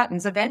enough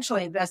buttons,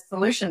 eventually the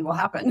solution will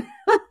happen.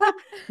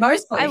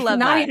 Mostly, I love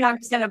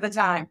 99% of the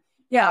time.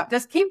 Yeah,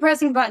 just keep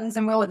pressing buttons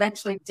and we'll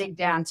eventually dig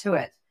down to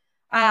it.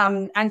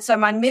 And so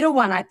my middle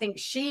one, I think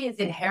she is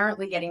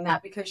inherently getting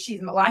that because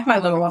she's like my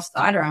little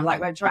offsider. I'm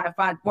like, we're trying to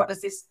find, what does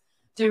this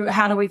do?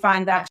 How do we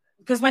find that?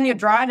 Because when you're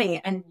driving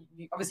and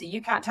obviously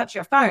you can't touch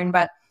your phone,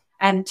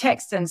 and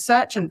text and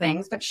search and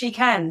things, but she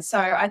can. So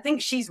I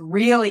think she's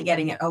really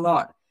getting it a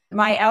lot.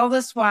 My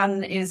eldest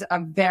one is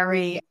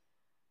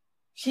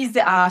she's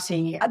the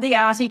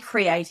arty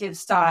creative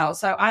style.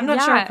 So I'm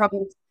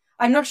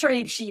not sure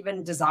if she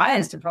even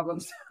desires to problem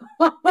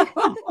solve.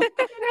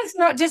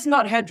 It's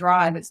not her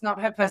drive. It's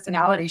not her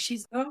personality.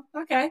 She's,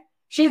 okay.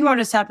 She's more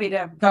just happy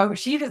to go.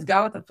 She just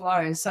go with the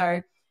flow.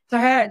 So to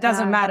her, it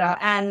doesn't matter.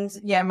 And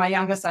my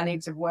youngest, I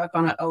need to work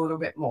on it a little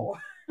bit more.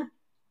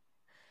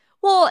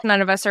 Well,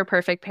 none of us are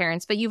perfect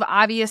parents, but you've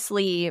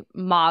obviously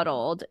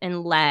modeled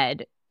and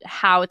led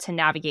how to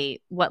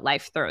navigate what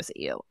life throws at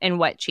you and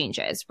what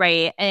changes,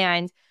 right?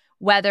 And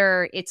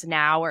whether it's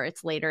now or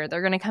it's later,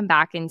 they're going to come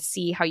back and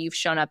see how you've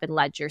shown up and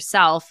led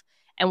yourself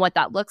and what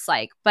that looks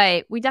like.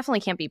 But we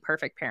definitely can't be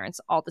perfect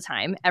parents all the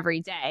time, every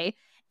day.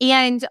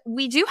 And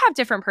we do have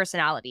different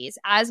personalities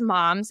as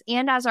moms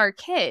and as our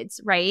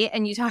kids, right?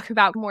 And you talk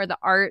about more the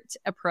art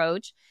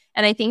approach.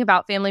 And I think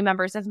about family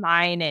members of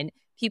mine and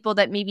people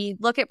that maybe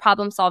look at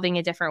problem solving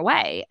a different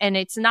way. And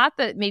it's not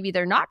that maybe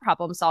they're not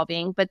problem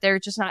solving, but they're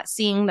just not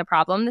seeing the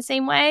problem the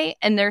same way.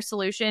 And their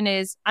solution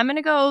is, I'm going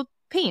to go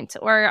paint,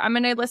 or I'm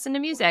going to listen to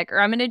music, or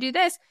I'm going to do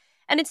this.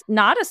 And it's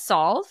not a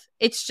solve.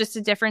 It's just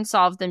a different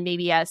solve than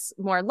maybe us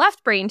more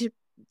left-brained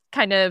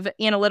kind of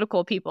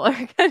analytical people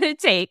are going to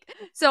take.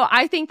 So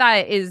I think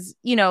that is,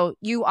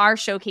 you are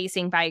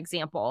showcasing by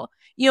example.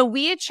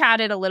 We had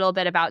chatted a little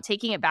bit about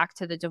taking it back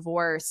to the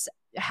divorce,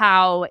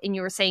 how, and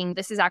you were saying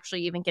this is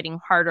actually even getting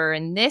harder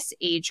in this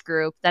age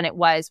group than it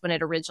was when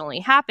it originally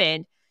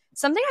happened.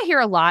 Something I hear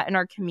a lot in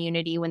our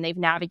community when they've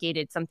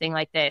navigated something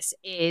like this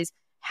is,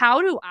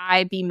 how do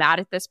I be mad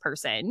at this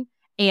person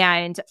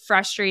and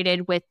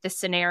frustrated with the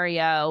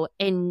scenario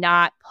and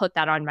not put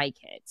that on my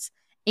kids?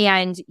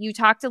 And you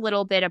talked a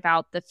little bit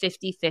about the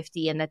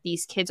 50-50 and that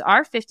these kids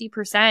are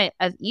 50%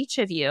 of each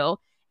of you,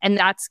 and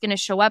that's going to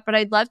show up. But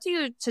I'd love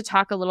to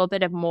talk a little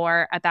bit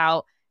more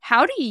about,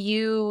 how do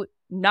you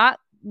not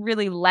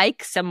really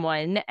like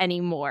someone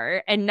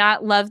anymore and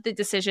not love the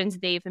decisions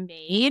they've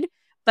made,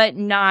 but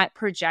not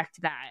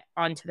project that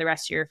onto the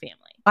rest of your family?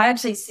 I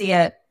actually see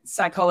a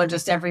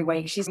psychologist every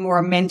week. She's more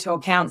a mentor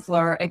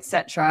counselor,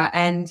 etc.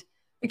 And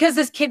because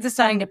these kids are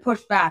starting to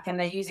push back and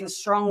they're using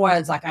strong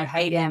words like I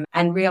hate him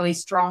and really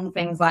strong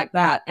things like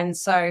that. And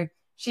so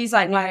she's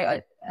like,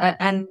 no.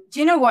 And do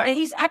you know what?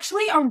 He's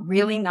actually a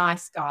really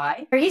nice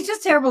guy. He's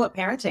just terrible at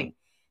parenting.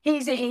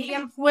 He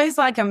employs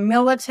like a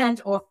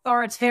militant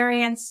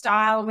authoritarian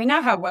style. We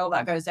know how well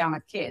that goes down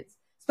with kids,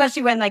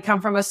 especially when they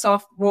come from a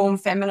soft, warm,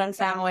 feminine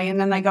family and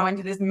then they go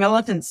into this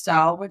militant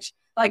style, which,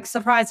 like,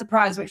 surprise,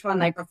 surprise, which one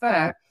they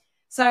prefer.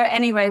 So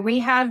anyway,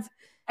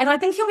 and I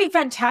think he'll be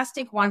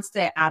fantastic once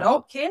they're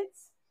adult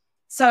kids.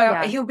 So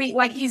he'll be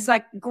like, he's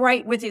like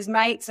great with his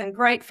mates and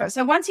great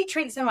so once he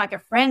treats them like a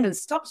friend and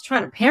stops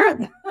trying to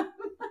parent them,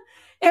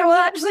 it will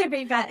actually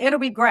be it'll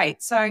be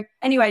great. So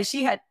anyway,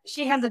 she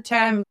has a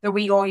term that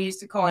we all used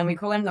to call him. We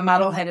call him the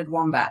muddle-headed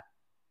wombat.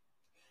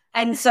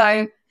 And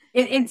so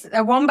it's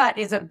a wombat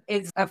is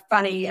a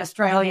funny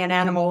Australian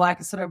animal,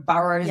 like sort of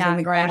burrows in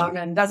the ground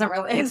and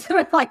it sort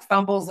of like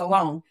fumbles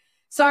along.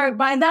 So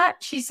by that,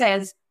 she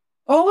says,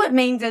 all it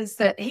means is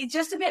that he's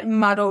just a bit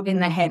muddled in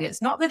the head.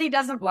 It's not that he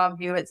doesn't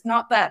love you. It's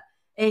not that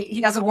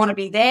he doesn't want to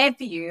be there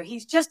for you.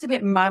 He's just a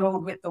bit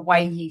muddled with the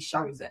way he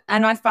shows it.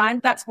 And I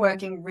find that's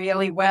working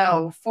really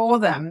well for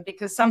them,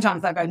 because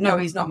sometimes they go, no,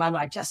 he's not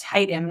muddled. I just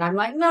hate him. And I'm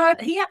like, no,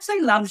 he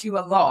actually loves you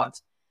a lot.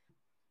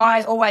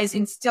 I always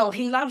instill,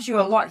 he loves you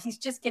a lot. He's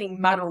just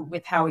getting muddled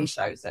with how he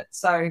shows it.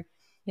 So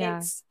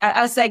it's,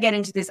 as they get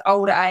into this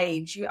older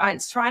age,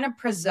 it's trying to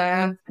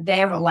preserve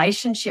their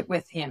relationship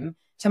with him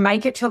to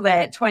make it till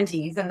their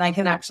 20s and they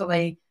can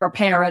actually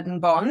repair it and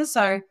bond.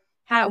 So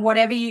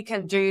whatever you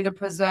can do to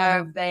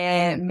preserve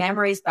their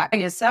memories back to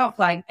yourself,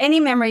 like any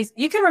memories,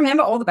 you can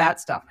remember all the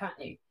bad stuff, can't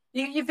you?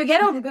 You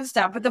forget all the good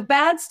stuff, but the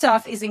bad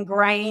stuff is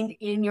ingrained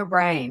in your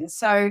brain.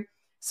 So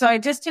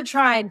just to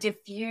try and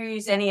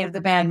diffuse any of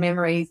the bad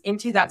memories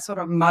into that sort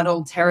of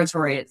muddled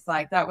territory, it's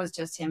like that was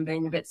just him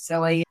being a bit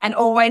silly and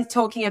always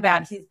talking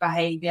about his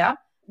behavior,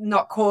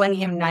 not calling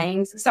him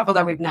names, stuff,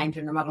 although we've named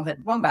him the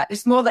muddle-headed wombat.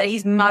 It's more that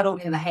he's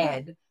muddled in the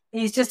head.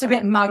 He's just a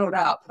bit muddled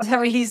up.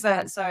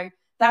 So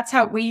that's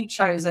how we've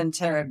chosen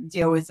to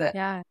deal with it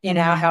in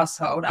our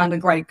household, under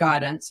great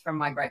guidance from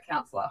my great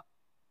counselor.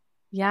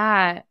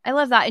 Yeah, I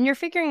love that. And you're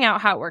figuring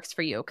out how it works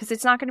for you, because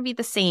it's not going to be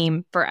the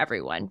same for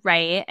everyone,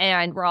 right?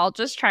 And we're all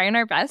just trying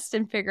our best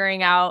and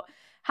figuring out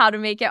how to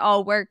make it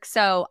all work.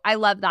 So I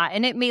love that.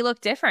 And it may look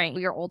different.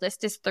 Your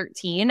oldest is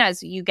 13.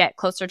 As you get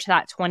closer to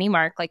that 20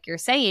 mark, like you're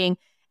saying,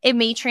 it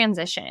may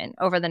transition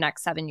over the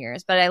next 7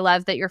 years. But I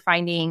love that you're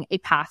finding a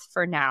path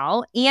for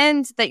now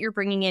and that you're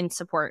bringing in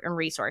support and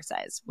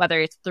resources, whether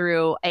it's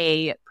through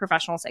a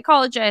professional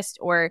psychologist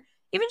or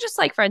even just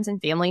like friends and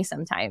family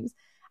sometimes.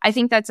 I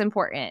think that's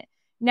important.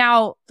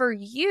 Now, for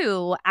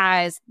you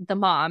as the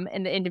mom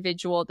and the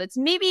individual that's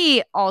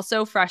maybe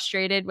also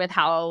frustrated with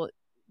how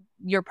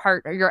your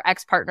partner, your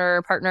ex-partner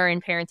or partner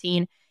in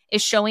parenting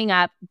is showing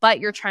up, but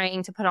you're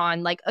trying to put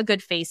on like a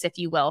good face, if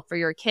you will, for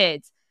your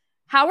kids.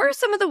 How are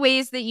some of the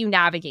ways that you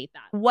navigate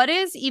that? What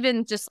is,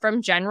 even just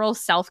from general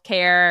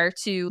self-care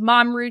to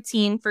mom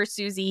routine for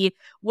Susie,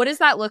 what does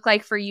that look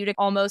like for you to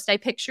almost, I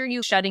picture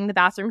you shutting the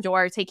bathroom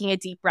door, taking a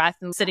deep breath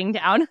and sitting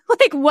down.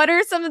 Like, what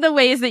are some of the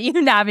ways that you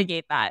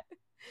navigate that?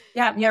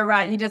 Yeah, you're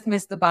right. You just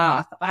missed the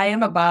bath. I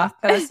am a bath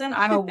person.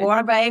 I'm a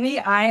water baby.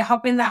 I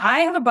hop in I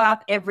have a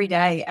bath every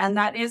day. And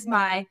that is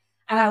and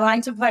I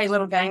like to play a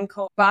little game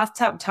called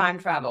bathtub time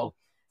travel.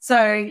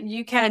 So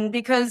you can,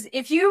 because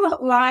if you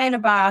lie in a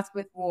bath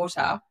with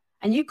water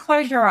and you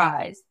close your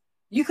eyes,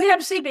 you could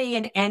actually be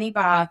in any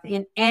bath,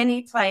 in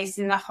any place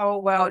in the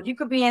whole world. You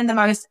could be in the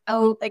most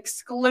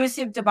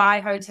exclusive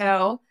Dubai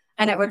hotel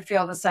and it would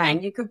feel the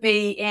same. You could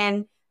be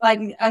in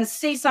like a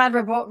seaside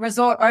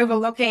resort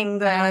overlooking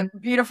the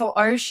beautiful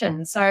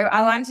ocean. So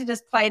I like to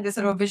just play this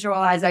little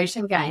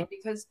visualization game,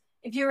 because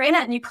if you're in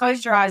it and you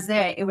close your eyes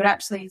there, it would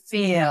actually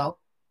feel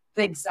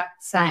the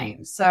exact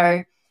same.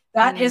 So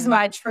that is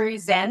my true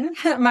Zen,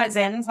 my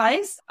Zen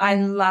place. I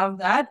love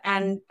that.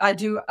 And I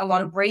do a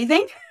lot of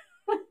breathing.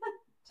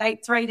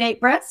 Take 3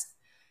 deep breaths.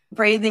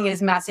 Breathing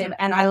is massive.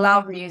 And I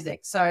love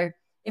music. So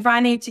if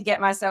I need to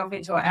get myself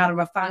into or out of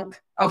a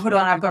funk,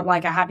 I've got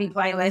like a happy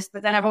playlist,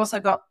 but then I've also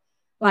got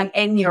like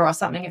Enya or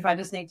something if I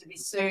just need to be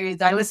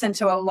soothed. I listen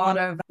to a lot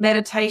of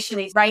meditation,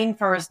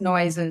 rainforest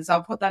noises.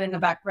 I'll put that in the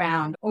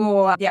background.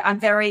 Or I'm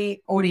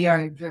very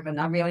audio driven.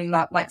 I really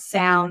love like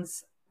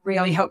sounds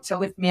really help to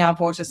lift me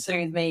up or to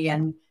soothe me.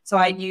 And so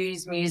I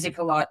use music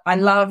a lot. I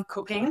love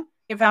cooking.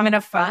 If I'm in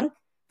a funk,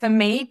 for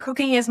me,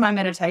 cooking is my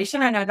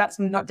meditation. I know that's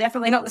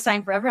definitely not the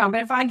same for everyone,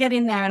 but if I get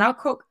in there and I'll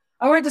cook,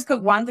 I won't just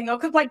cook one thing. I'll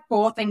cook like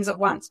 4 things at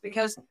once,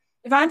 because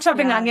if I'm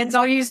chopping onions,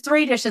 I'll use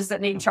 3 dishes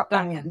that need chopped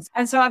onions.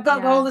 And so I've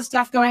got all the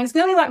stuff going. It's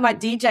nearly like my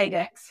DJ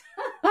decks.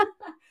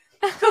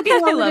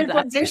 Cooking all the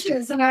different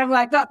dishes. And I've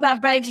like got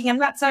that baking and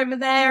that's over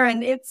there.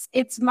 And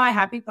it's my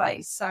happy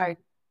place. So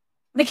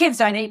the kids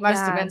don't eat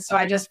most of it. So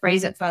I just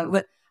freeze it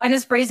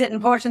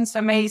in portions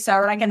for me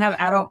so I can have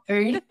adult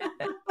food.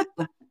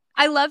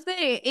 I love that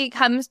it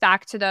comes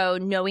back to, though,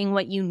 knowing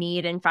what you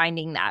need and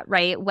finding that,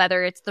 right?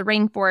 Whether it's the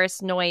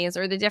rainforest noise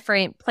or the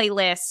different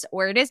playlists,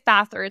 or it is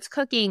bath or it's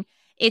cooking,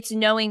 it's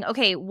knowing,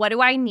 okay, what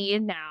do I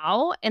need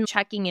now? And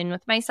checking in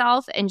with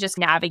myself and just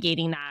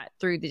navigating that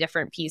through the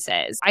different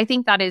pieces. I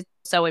think that is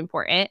so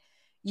important.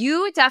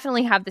 You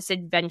definitely have this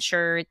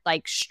adventure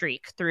like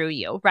streak through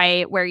you,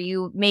 right? Where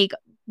you make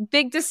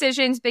big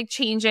decisions, big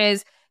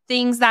changes,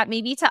 things that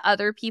maybe to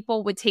other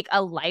people would take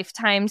a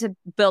lifetime to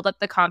build up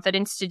the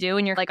confidence to do.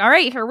 And you're like, all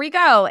right, here we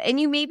go. And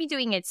you may be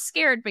doing it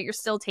scared, but you're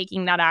still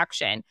taking that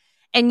action.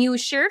 And you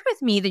shared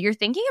with me that you're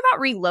thinking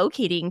about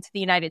relocating to the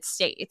United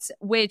States,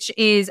 which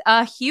is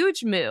a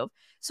huge move.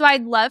 So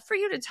I'd love for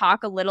you to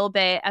talk a little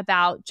bit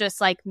about just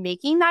like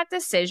making that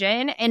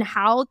decision and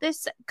how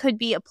this could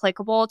be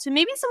applicable to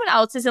maybe someone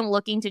else isn't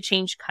looking to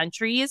change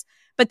countries,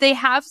 but they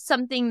have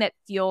something that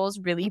feels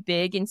really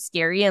big and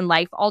scary and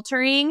life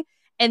altering.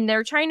 And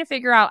they're trying to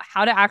figure out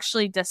how to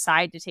actually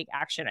decide to take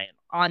action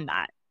on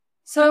that.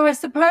 So I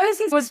suppose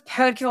it was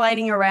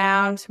percolating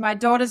around. My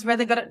daughter's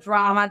really good at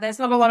drama. There's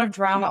not a lot of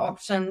drama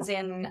options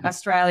in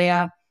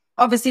Australia.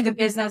 Obviously, the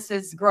business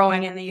is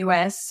growing in the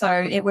US, so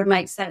it would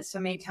make sense for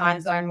me time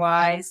zone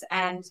wise.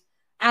 And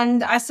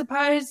I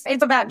suppose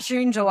it's about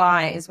June,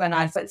 July is when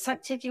it's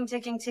like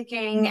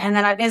ticking. And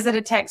then I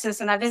visited Texas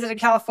and I visited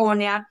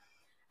California.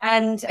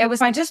 And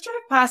I just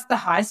drove past the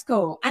high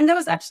school and there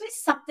was actually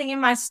something in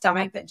my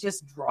stomach that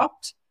just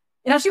dropped.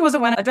 It actually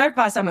wasn't when I drove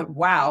past, I went,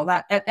 wow,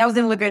 that was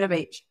in Laguna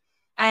Beach.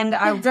 And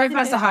I drove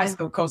past the high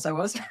school, of course I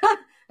was.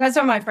 That's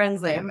where my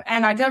friends live.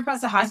 And I drove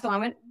past the high school and I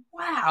went,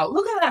 wow,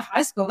 look at that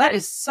high school. That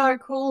is so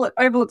cool. It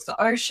overlooks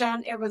the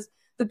ocean. It was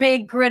the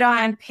big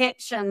gridiron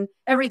pitch and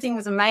everything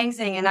was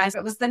amazing. And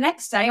it was the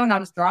next day when I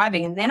was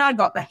driving and then I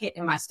got the hit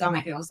in my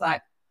stomach. And it was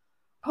like,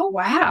 oh,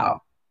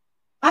 wow,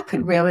 I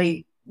could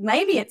really...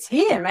 maybe it's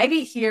here.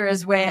 Maybe here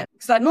is where,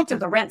 because I looked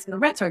at the rents and the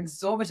rents are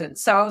exorbitant.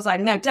 So I was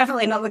like, no,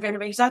 definitely not Laguna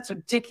Beach. That's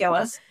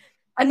ridiculous.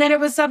 And then it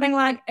was something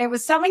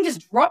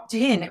just dropped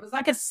in. It was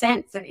like a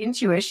sense of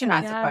intuition,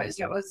 I suppose.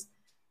 It was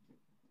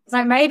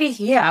like, maybe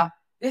here,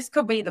 this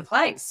could be the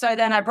place. So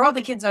then I brought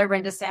the kids over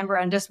in December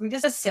and we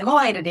just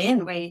assimilated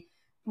in. We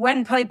went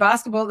and played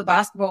basketball at the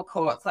basketball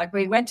courts. Like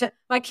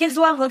my kids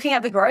love looking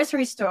at the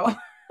grocery store.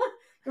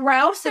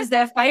 Ralph's is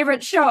their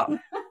favorite shop.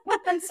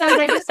 And so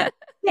they just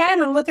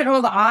stand and look at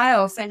all the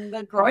aisles and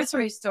the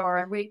grocery store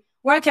and we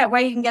work out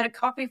where you can get a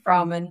coffee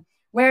from and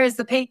where is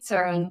the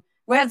pizza and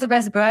where's the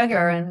best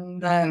burger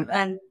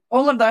and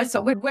all of those.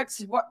 So we'd work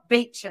what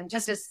beach and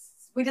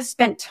we just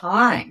spent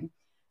time,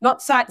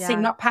 not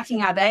sightseeing, not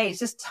packing our days,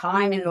 just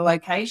time in the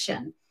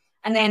location.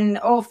 And then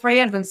all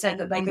 3 of them said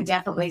that they could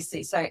definitely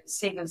see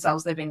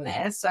themselves living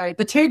there. So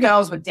the 2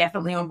 girls were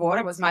definitely on board.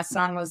 It was my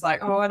son was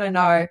like, oh, I don't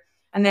know.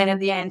 And then at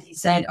the end, he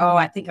said, oh,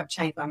 I think I've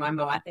changed my mind.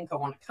 I think I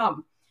want to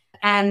come.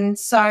 And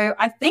so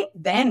I think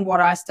then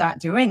what I start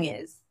doing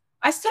is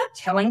I start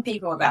telling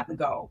people about the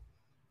goal.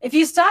 If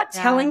you start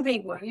telling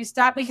people, you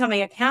start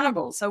becoming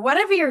accountable. So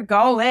whatever your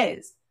goal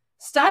is,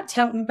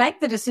 make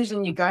the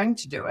decision you're going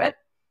to do it.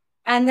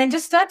 And then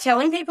just start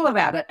telling people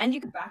about it. And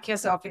you can back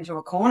yourself into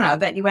a corner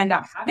that you end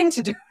up having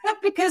to do it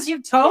because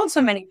you've told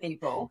so many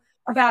people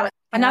about it.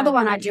 Another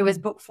one I do is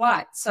book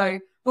flights. So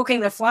booking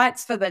the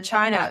flights for the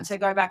China to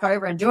go back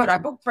over and do it. I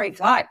booked 3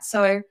 flights.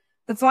 So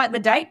the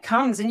date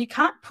comes and you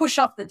can't push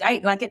off the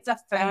date. Like it's a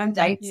firm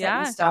date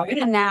set in stone.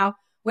 And now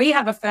we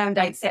have a firm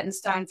date set in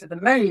stone for the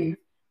move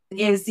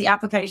is the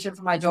application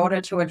for my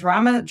daughter to a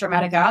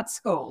dramatic arts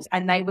school.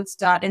 And they would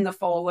start in the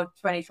fall of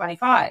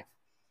 2025.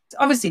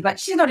 Obviously, but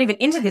she's not even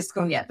into this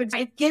school yet, but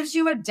it gives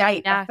you a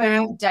date, Yeah. a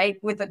firm date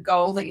with a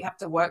goal that you have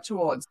to work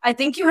towards. I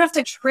think you have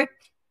to trick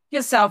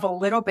yourself a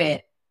little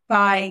bit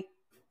by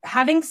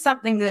having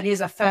something that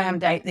is a firm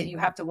date that you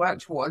have to work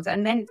towards,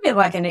 and then feel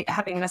like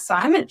having an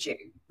assignment due,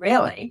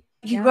 really.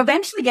 You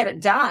eventually get it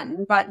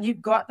done, but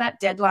you've got that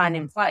deadline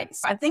in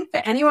place. I think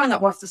for anyone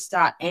that wants to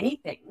start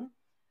anything,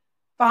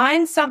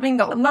 find something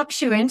that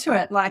locks you into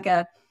it, like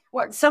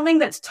something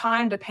that's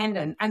time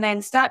dependent, and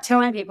then start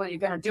telling people you're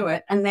going to do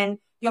it, and then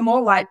you're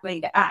more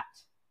likely to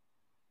act.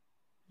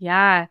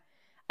 Yeah.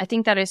 I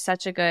think that is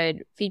such a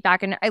good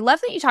feedback. And I love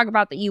that you talk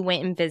about that you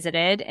went and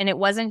visited, and it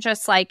wasn't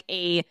just like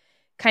a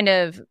kind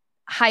of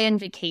high-end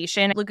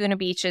vacation. Laguna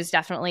Beach is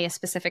definitely a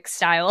specific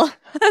style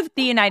of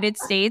the United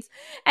States,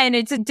 and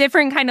it's a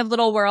different kind of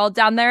little world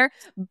down there.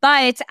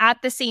 But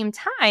at the same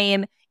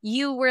time,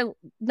 you were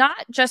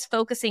not just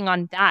focusing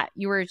on that.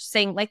 You were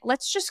saying, like,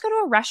 let's just go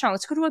to a restaurant.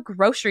 Let's go to a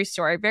grocery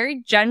store, a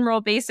very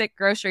general, basic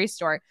grocery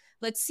store.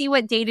 Let's see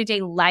what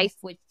day-to-day life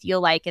would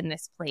feel like in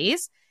this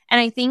place. And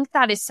I think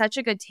that is such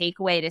a good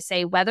takeaway to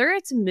say, whether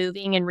it's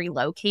moving and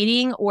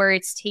relocating or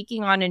it's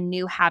taking on a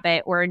new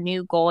habit or a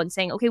new goal and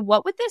saying, okay,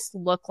 what would this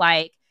look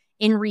like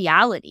in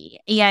reality?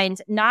 And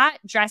not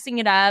dressing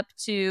it up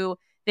to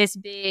this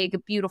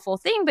big, beautiful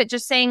thing, but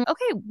just saying,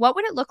 okay, what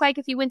would it look like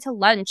if you went to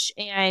lunch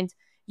and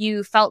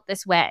you felt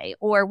this way?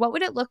 Or what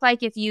would it look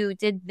like if you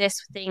did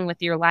this thing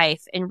with your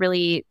life and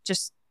really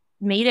just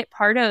made it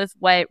part of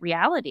what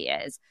reality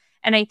is?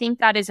 And I think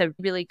that is a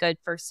really good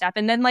first step.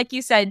 And then, like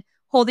you said,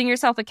 holding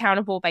yourself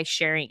accountable by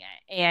sharing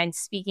it and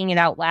speaking it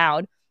out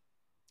loud.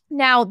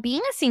 Now, being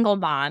a single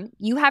mom,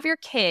 you have your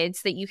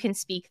kids that you can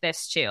speak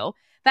this to,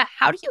 but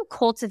how do you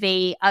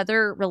cultivate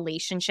other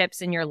relationships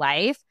in your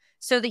life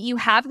so that you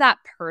have that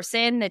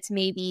person that's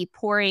maybe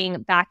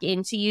pouring back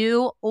into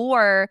you,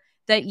 or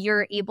that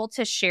you're able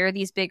to share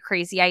these big,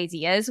 crazy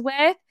ideas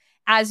with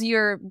as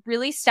you're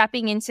really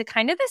stepping into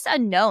kind of this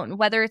unknown,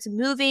 whether it's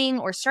moving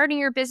or starting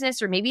your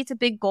business, or maybe it's a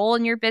big goal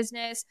in your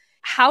business?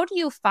 How do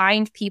you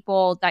find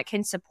people that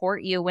can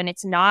support you when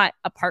it's not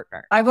a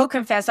partner? I will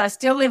confess, I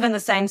still live in the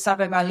same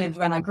suburb I lived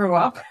when I grew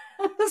up.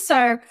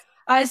 So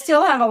I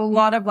still have a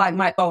lot of like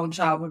my old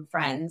childhood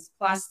friends,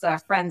 plus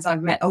the friends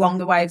I've met along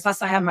the way.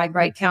 Plus I have my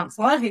great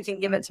counselor who can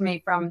give it to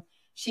me from,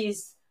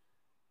 she's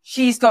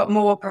got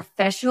more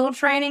professional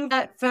training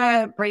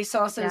for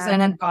resources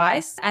and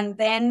advice. And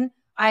then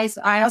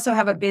I also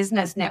have a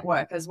business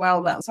network as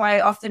well. So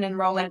I often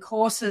enroll in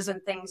courses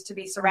and things to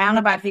be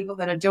surrounded by people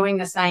that are doing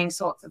the same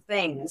sorts of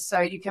things.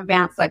 So you can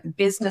bounce like the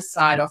business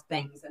side of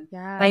things. And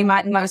they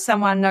might know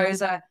someone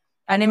knows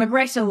an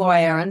immigration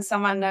lawyer, and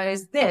someone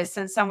knows this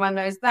and someone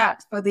knows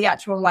that for the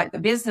actual, like the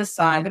business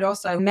side, but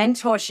also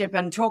mentorship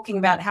and talking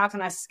about how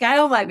can I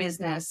scale my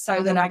business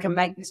so that I can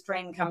make this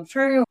dream come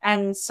true.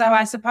 And so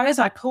I suppose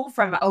I pull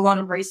from a lot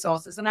of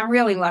resources, and I'm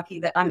really lucky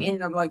that I'm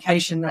in a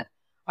location that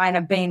I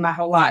have been my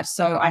whole life.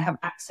 So I have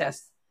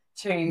access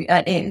to,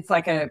 it's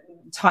like a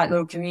tight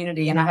little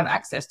community, and I have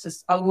access to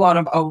a lot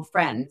of old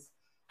friends.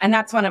 And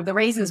that's one of the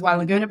reasons why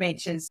Laguna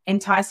Beach is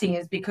enticing,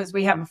 is because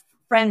we have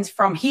friends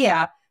from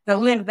here that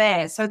live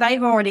there. So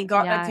they've already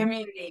got a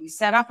community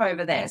set up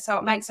over there. So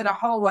it makes it a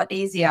whole lot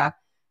easier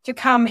to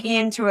come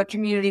into a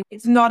community.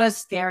 It's not as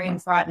scary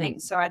and frightening.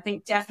 So I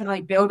think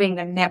definitely building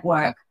the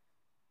network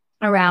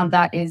around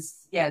that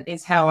is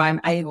how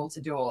I'm able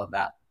to do all of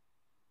that.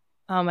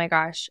 Oh my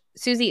gosh.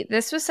 Susie,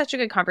 this was such a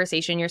good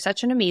conversation. You're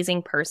such an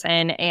amazing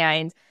person.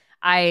 And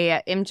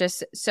I am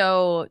just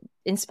so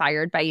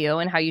inspired by you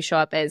and how you show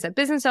up as a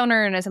business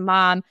owner and as a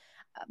mom.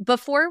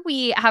 Before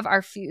we have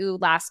our few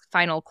last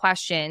final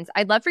questions,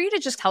 I'd love for you to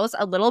just tell us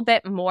a little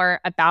bit more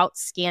about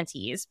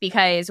Scanties,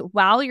 because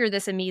while you're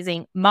this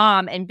amazing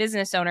mom and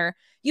business owner,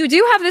 you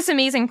do have this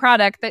amazing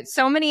product that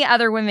so many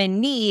other women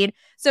need.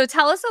 So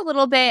tell us a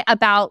little bit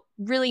about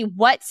really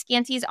what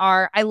Scanties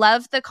are. I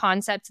love the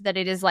concept that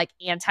it is like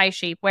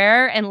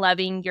anti-shapewear and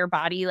loving your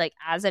body like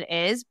as it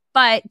is,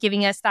 but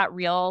giving us that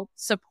real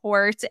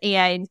support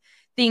and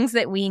things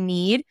that we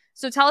need.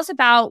 So tell us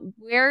about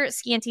where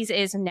Scanties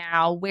is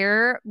now,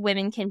 where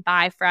women can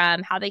buy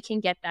from, how they can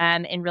get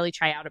them, and really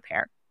try out a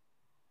pair.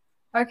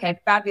 Okay,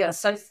 fabulous.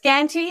 So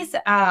Scanties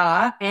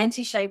are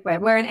anti-shapewear.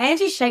 We're an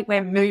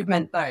anti-shapewear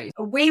movement, though.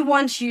 We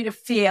want you to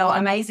feel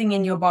amazing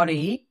in your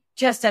body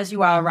just as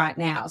you are right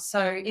now.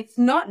 So it's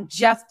not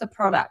just the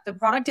product. The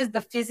product is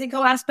the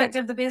physical aspect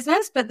of the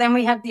business, but then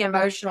we have the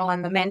emotional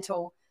and the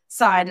mental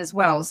side as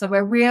well. So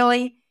we're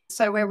really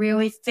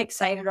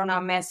fixated on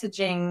our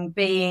messaging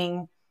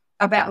being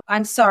about,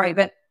 I'm sorry,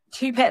 but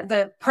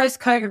the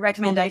post-COVID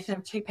recommendation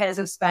of 2 pairs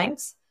of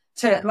Spanx,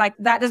 to like,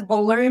 that just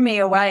blew me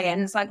away.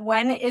 And it's like,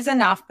 when is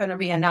enough going to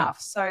be enough?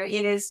 So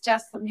it is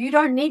just, you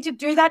don't need to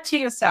do that to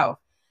yourself.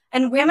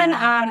 And women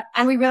are,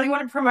 and we really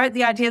want to promote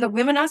the idea that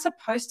women are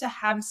supposed to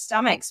have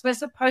stomachs. We're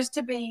supposed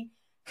to be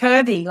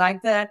curvy,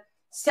 like the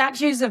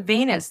statues of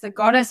Venus, the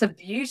goddess of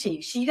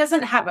beauty. She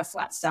doesn't have a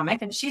flat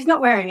stomach, and she's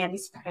not wearing any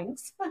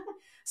Spanx.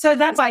 So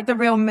that's like the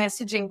real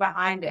messaging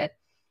behind it.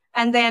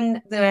 And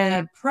then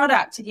the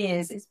product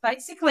is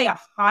basically a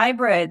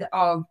hybrid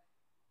of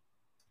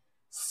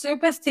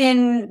super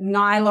thin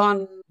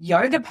nylon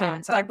yoga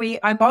pants. Like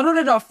I modeled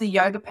it off the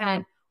yoga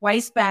pant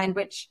waistband,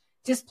 which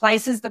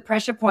displaces the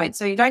pressure point.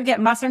 So you don't get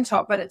muslin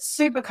top, but it's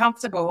super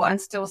comfortable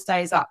and still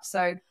stays up.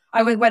 So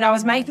when I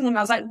was making them,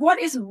 I was like, what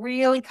is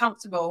really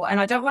comfortable? And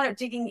I don't want it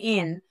digging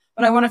in,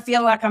 but I want to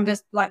feel like I'm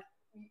just like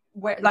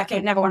I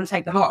never want to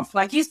take them off.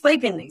 Like you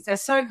sleep in these, they're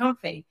so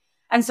comfy.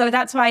 And so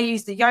that's why I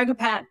use the yoga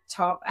pant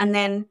top, and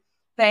then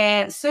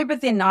they're super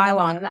thin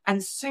nylon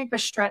and super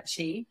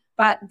stretchy,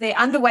 but the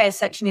underwear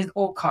section is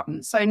all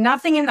cotton. So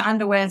nothing in the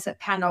underwear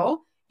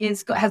panel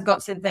has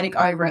got synthetic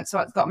over it. So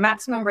it's got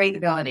maximum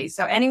breathability.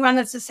 So anyone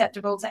that's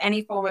susceptible to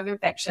any form of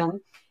infection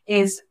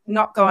is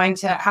not going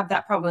to have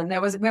that problem.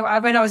 When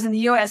I was in the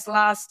US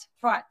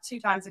 2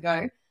 times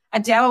ago,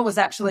 Adele was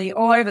actually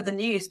all over the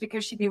news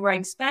because she'd been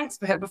wearing Spanx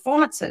for her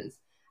performances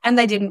and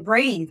they didn't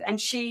breathe.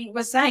 And she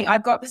was saying,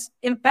 I've got this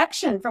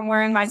infection from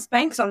wearing my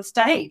Spanx on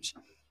stage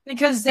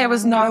because there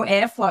was no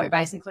airflow,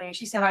 basically. And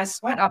she said, I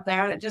sweat up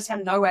there and it just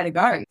had nowhere to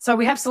go. So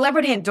we have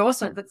celebrity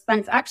endorsement that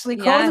Spanx actually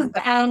causes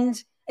that.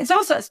 And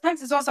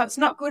Spanx is also, it's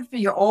not good for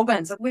your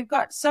organs. We've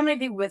got so many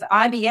people with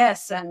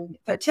IBS and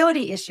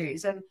fertility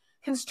issues, and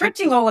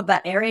constricting all of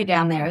that area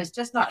down there is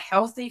just not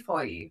healthy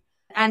for you.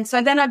 And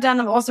so then I've done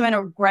them also in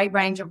a great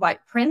range of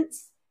like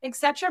prints,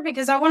 etc.,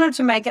 because I wanted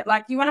to make it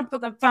like, you want to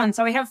put them fun.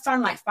 So we have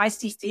fun like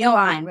feisty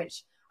feline,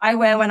 which I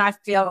wear when I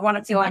want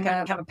to feel like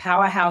I have a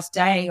powerhouse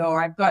day.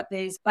 Or I've got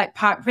these like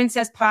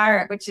Princess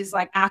Pirate, which is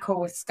like aqua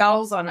with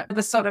skulls on it.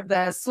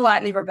 The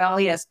slightly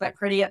rebellious, but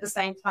pretty at the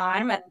same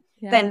time. And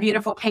then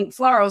beautiful pink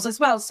florals as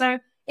well. So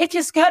if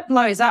your skirt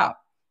blows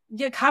up,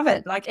 you're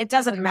covered. Like it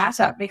doesn't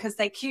matter because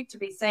they're cute to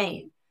be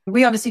seen.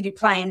 We obviously do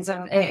plains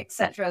and et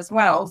cetera as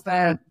well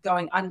for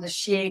going under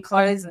sheer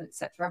clothes and et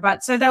cetera.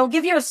 But so they'll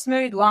give you a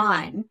smooth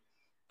line,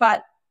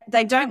 but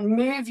they don't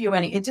move you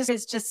any.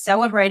 It's just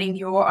celebrating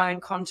your own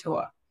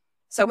contour.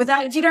 So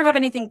if you don't have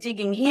anything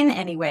digging in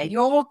anywhere,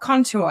 your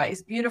contour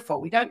is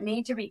beautiful. We don't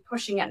need to be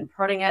pushing it and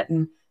prodding it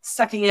and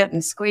sucking it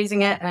and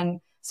squeezing it.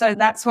 And so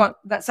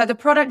so the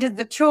product is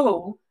the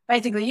tool.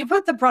 Basically, you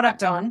put the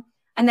product on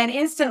and then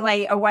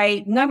instantly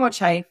away, no more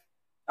chafe.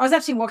 I was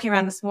actually walking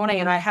around this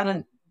morning and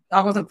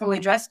I wasn't fully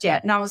dressed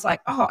yet. And I was like,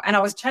 and I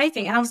was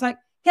chafing and I was like,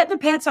 get the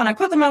pants on. I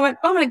put them on. I went,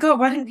 oh my God,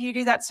 why didn't you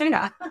do that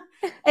sooner?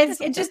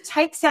 It just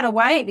takes that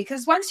away,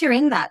 because once you're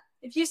in that,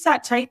 if you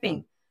start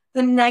chafing,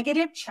 the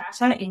negative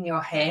chatter in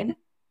your head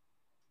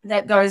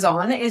that goes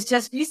on is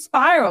just, you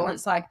spiral.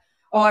 It's like,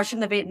 I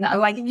shouldn't have been,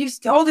 like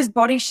all this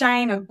body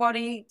shame and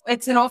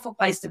it's an awful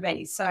place to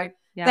be. So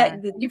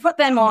that you put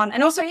them on.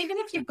 And also, even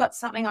if you've got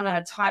something on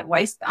a tight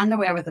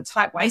underwear with a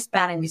tight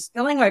waistband and you're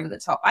spilling over the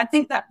top, I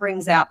think that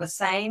brings out the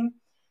same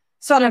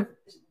sort of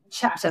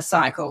chatter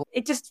cycle.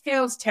 It just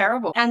feels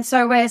terrible. And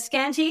so we're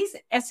Scanties,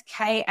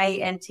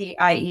 SKANTIES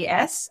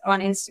on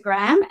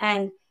Instagram,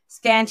 and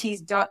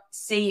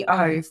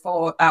scanties.co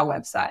for our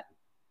website.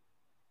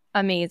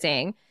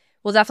 Amazing.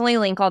 We'll definitely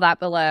link all that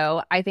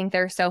below. I think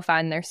they're so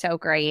fun. They're so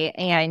great.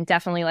 And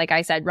definitely, like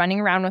I said, running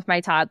around with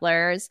my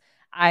toddlers,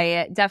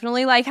 I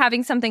definitely like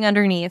having something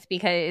underneath,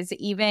 because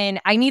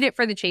I need it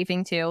for the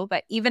chafing too.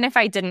 But even if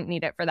I didn't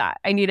need it for that,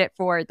 I need it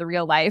for the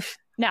real life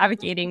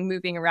navigating,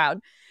 moving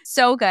around.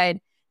 So good.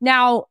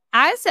 Now,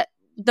 as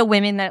the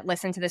women that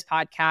listen to this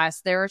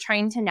podcast, they're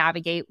trying to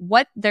navigate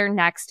what their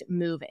next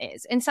move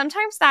is. And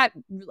sometimes that,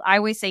 I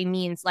always say,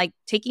 means like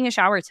taking a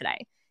shower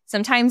today.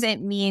 Sometimes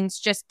it means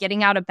just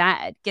getting out of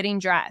bed, getting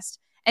dressed.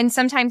 And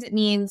sometimes it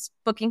means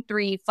booking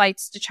 3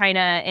 flights to China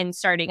and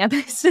starting a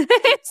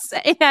business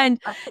and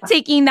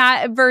taking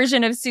that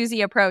version of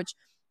Susie approach.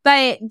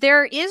 But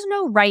there is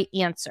no right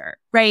answer,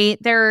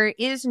 right? There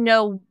is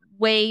no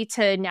way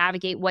to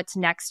navigate what's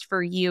next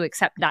for you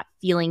except that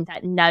feeling,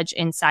 that nudge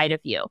inside of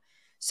you.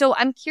 So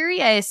I'm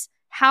curious,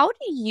 how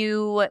do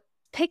you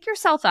pick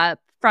yourself up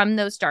from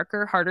those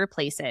darker, harder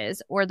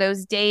places, or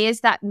those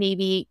days that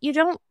maybe you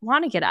don't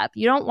want to get up,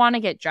 you don't want to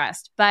get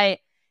dressed, but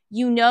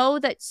you know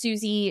that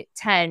Susie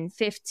 10,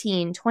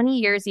 15, 20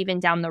 years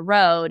even down the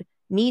road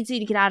needs you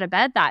to get out of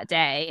bed that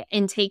day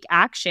and take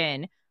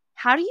action?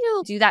 How do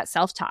you do that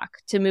self-talk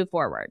to move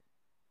forward?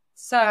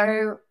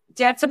 So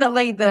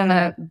definitely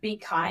the be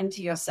kind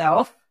to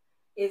yourself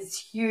is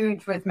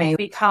huge with me.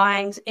 Be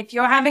kind. If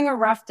you're having a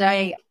rough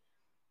day,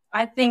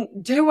 I think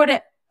do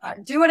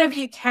whatever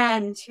you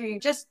can to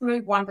just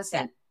move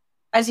 1%.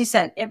 As you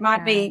said, it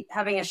might be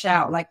having a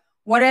shower. Like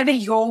whatever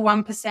your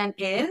 1%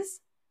 is,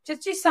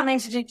 just do something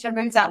to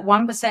move that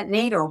 1%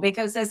 needle,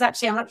 because there's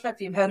actually, I'm not sure if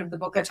you've heard of the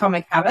book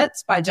Atomic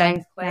Habits by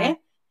James Clear. Yeah.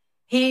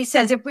 He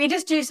says if we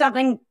just do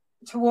something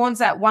towards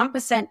that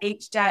 1%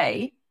 each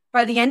day,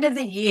 by the end of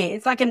the year,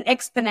 it's like an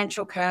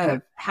exponential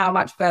curve, how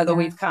much further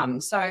we've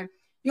come. So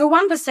your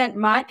 1%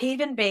 might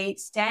even be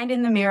stand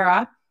in the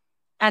mirror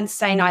and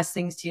say nice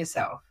things to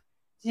yourself.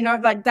 You know,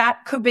 like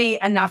that could be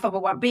enough of a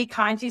one. Be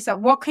kind to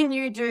yourself. What can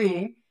you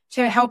do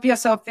to help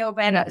yourself feel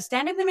better?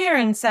 Stand in the mirror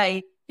and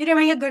say, you're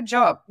doing a good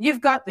job.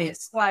 You've got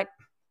this. Like,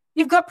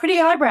 you've got pretty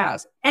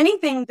eyebrows.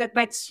 Anything that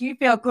makes you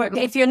feel good.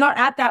 If you're not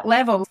at that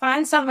level,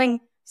 find something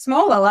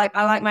smaller, like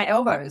I like my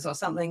elbows or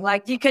something.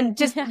 Like you can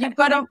just, you've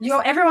got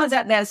to, everyone's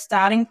at their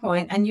starting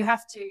point and you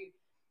have to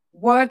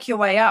work your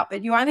way up,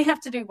 but you only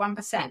have to do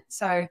 1%.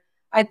 So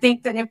I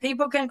think that if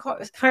people can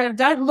kind of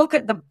don't look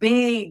at the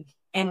big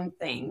end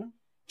thing,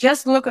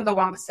 just look at the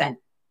 1%.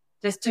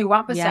 Just do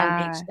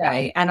 1% each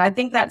day. And I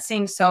think that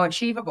seems so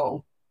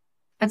achievable.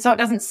 And so it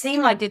doesn't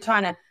seem like you're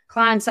trying to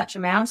climb such a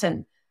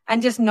mountain,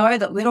 and just know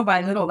that little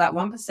by little, that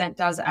 1%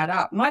 does add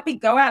up. Might be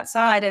go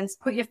outside and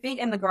put your feet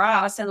in the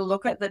grass and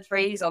look at the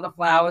trees or the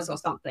flowers or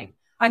something.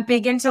 I'm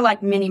big into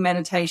like mini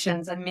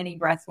meditations and mini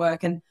breath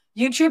work, and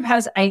YouTube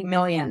has 8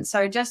 million.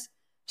 So just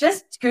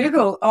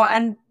Google. Oh,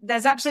 and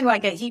there's actually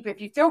like a heap, if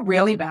you feel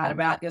really bad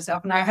about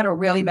yourself. And I had a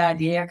really bad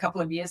year a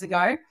couple of years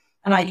ago,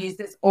 and I use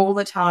this all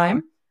the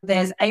time.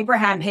 There's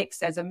Abraham Hicks.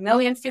 There's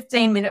 1,000,000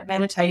 15-minute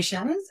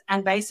meditations.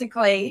 And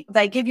basically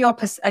they give you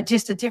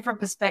just a different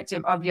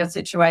perspective of your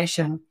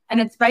situation. And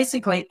it's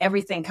basically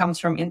everything comes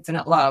from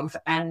infinite love.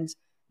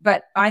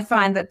 But I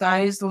find that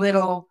those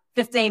little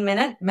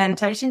 15-minute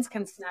meditations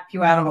can snap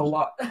you out of a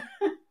lot.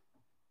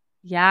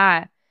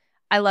 Yeah,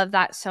 I love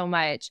that so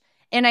much.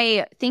 And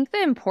I think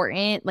the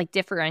important like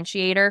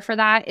differentiator for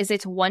that is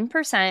it's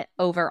 1%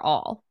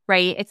 overall,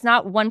 right? It's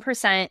not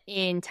 1%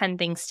 in 10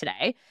 things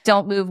today.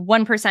 Don't move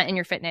 1% in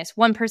your fitness,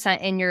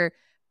 1% in your,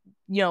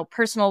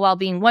 personal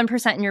well-being,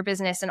 1% in your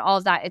business and all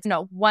of that. It's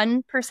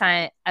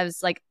 1%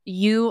 as like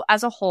you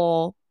as a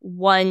whole,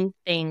 one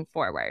thing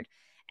forward.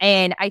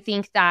 And I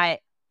think that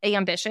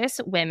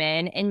ambitious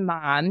women and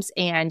moms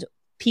and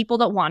people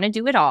that want to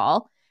do it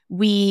all,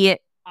 we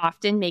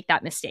often make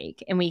that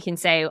mistake, and we can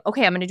say,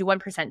 okay, I'm going to do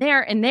 1%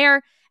 there and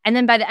there. And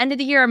then by the end of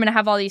the year, I'm going to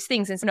have all these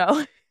things. And so,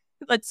 no,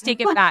 let's take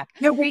it back.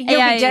 You'll be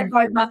dead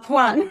by month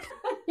one.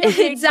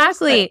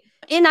 Exactly.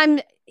 And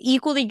I'm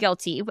equally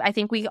guilty. I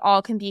think we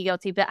all can be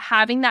guilty, but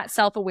having that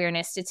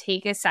self-awareness to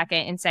take a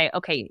second and say,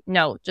 okay,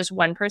 no, just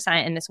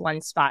 1% in this one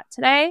spot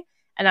today.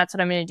 And that's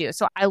what I'm going to do.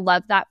 So I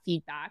love that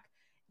feedback.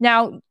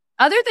 Now,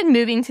 other than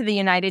moving to the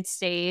United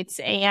States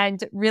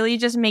and really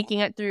just making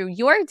it through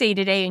your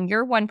day-to-day and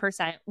your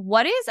 1%,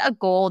 what is a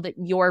goal that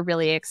you're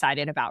really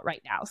excited about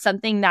right now?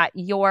 Something that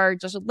you're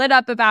just lit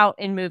up about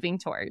and moving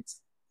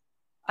towards?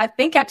 I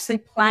think actually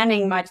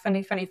planning my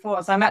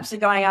 2024. So I'm actually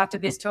going after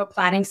this to a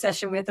planning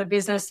session with a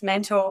business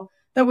mentor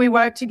that we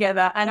work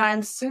together. And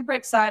I'm super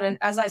excited.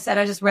 As I said,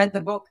 I just read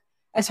the book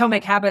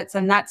Atomic Habits,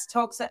 and that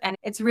talks, and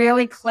it's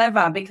really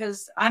clever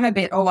because I'm a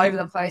bit all over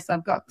the place.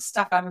 I've got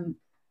stuff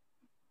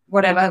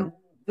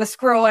the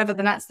squirrel over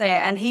the nuts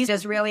there. And he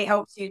just really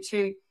helps you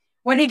to,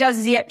 what he does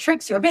is he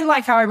tricks you, a bit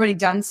like how I've already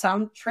done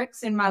some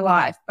tricks in my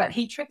life, but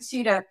he tricks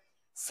you to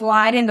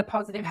slide in the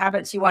positive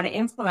habits you want to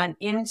implement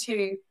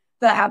into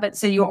the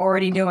habits that you're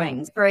already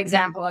doing. For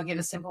example, I'll give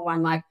a simple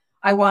one, like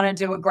I want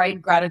to do a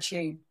great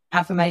gratitude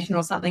affirmation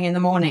or something in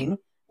the morning.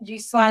 You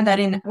slide that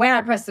in. When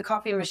I press the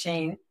coffee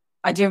machine,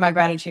 I do my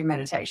gratitude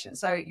meditation.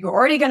 So you're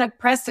already going to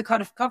press the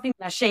coffee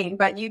machine,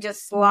 but you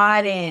just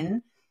slide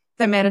in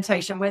the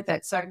meditation with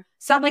it. So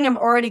something I'm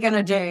already going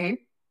to do,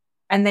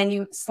 and then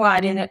you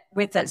slide in it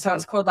with it. So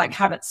it's called like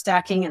habit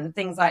stacking and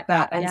things like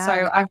that. And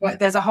so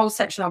there's a whole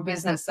section of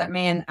business that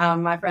me and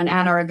my friend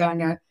Anna are going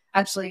to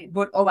actually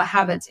put all the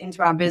habits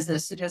into our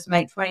business to just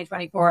make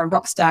 2024 a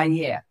rock star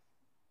year.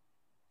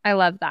 I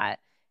love that.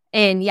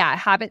 And yeah,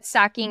 habit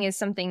stacking is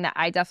something that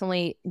I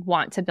definitely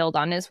want to build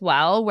on as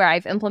well. Where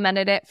I've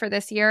implemented it for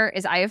this year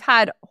is I have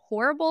had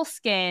horrible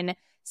skin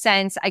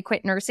since I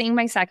quit nursing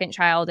my second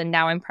child, and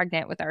now I'm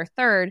pregnant with our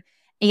third.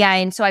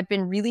 And so I've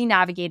been really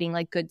navigating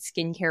like good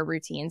skincare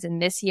routines.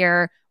 And this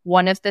year,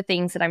 one of the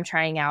things that I'm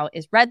trying out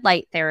is red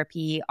light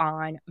therapy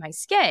on my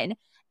skin.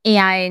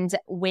 And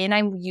when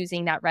I'm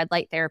using that red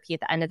light therapy at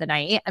the end of the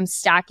night, I'm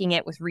stacking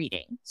it with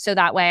reading. So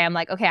that way I'm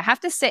like, okay, I have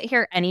to sit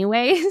here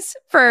anyways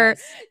for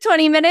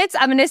 20 minutes.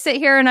 I'm going to sit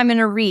here and I'm going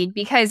to read,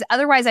 because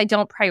otherwise I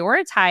don't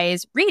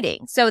prioritize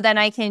reading. So then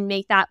I can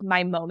make that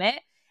my moment.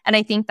 And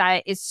I think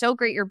that is so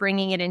great. You're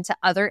bringing it into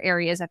other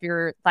areas of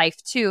your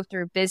life too,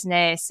 through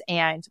business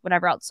and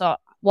whatever else. So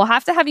we'll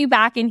have to have you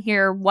back in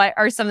here. What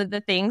are some of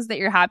the things that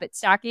you're habit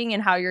stacking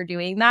and how you're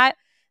doing that?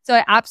 So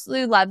I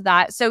absolutely love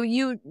that. So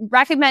you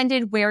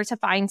recommended where to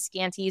find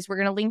Scanties. We're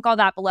going to link all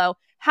that below.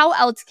 How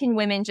else can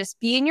women just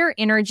be in your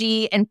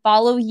energy and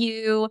follow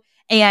you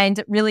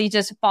and really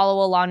just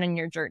follow along on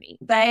your journey?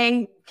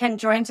 They can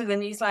join to the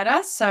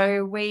newsletter.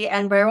 So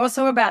we're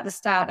also about to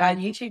start our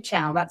YouTube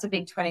channel. That's a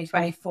big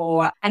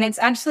 2024. And it's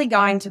actually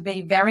going to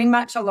be very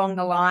much along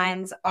the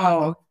lines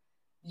of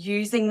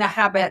using the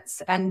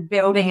habits and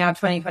building our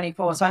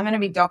 2024. So I'm going to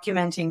be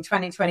documenting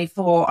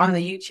 2024 on the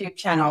YouTube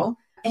channel,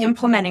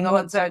 implementing all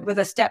of it with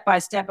a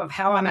step-by-step of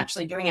how I'm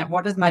actually doing it.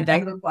 What does my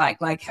day look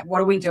like? Like,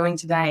 what are we doing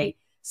today?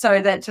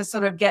 So that to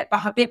sort of get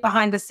a bit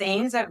behind the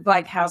scenes of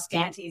like how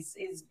Scanties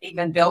is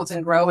even built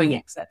and growing,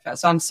 etc.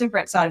 So I'm super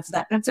excited for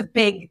that.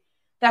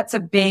 That's a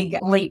big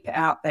leap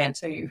out there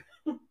too.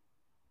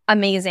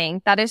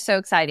 Amazing. That is so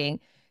exciting.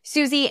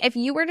 Susie, if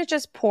you were to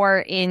just pour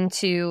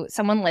into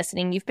someone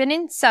listening, you've been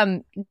in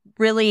some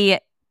really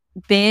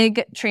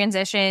big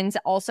transitions,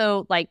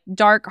 also like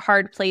dark,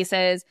 hard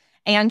places.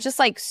 and just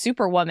like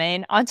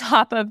Superwoman on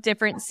top of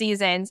different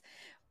seasons.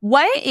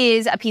 What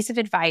is a piece of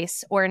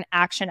advice or an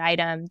action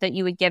item that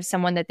you would give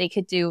someone that they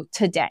could do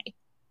today?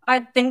 I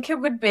think it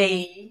would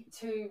be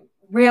to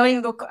really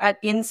look at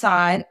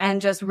inside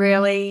and just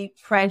really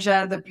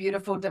treasure the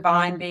beautiful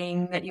divine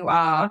being that you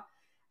are.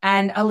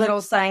 And a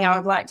little saying I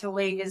would like to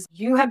leave is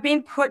you have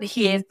been put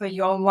here for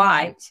your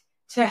light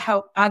to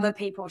help other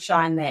people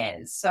shine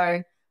theirs.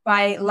 So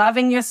by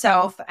loving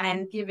yourself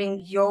and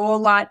giving your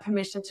light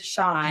permission to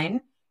shine,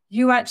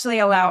 you actually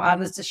allow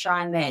others to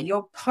shine there.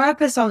 Your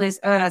purpose on this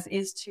earth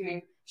is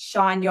to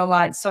shine your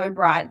light so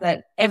bright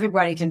that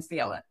everybody can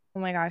feel it. Oh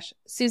my gosh.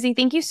 Susie,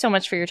 thank you so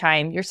much for your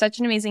time. You're such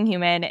an amazing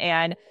human.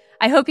 And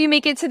I hope you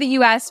make it to the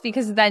US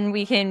because then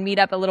we can meet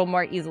up a little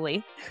more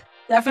easily.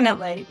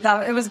 Definitely.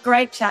 It was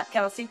great chat,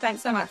 Kelsey.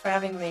 Thanks so much for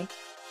having me.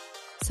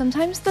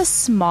 Sometimes the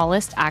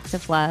smallest act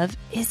of love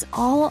is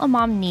all a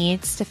mom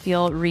needs to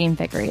feel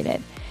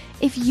reinvigorated.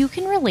 If you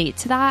can relate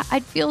to that,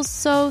 I'd feel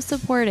so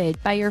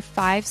supported by your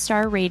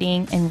 5-star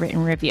rating and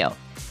written review.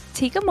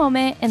 Take a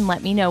moment and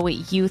let me know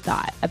what you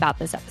thought about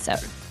this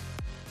episode.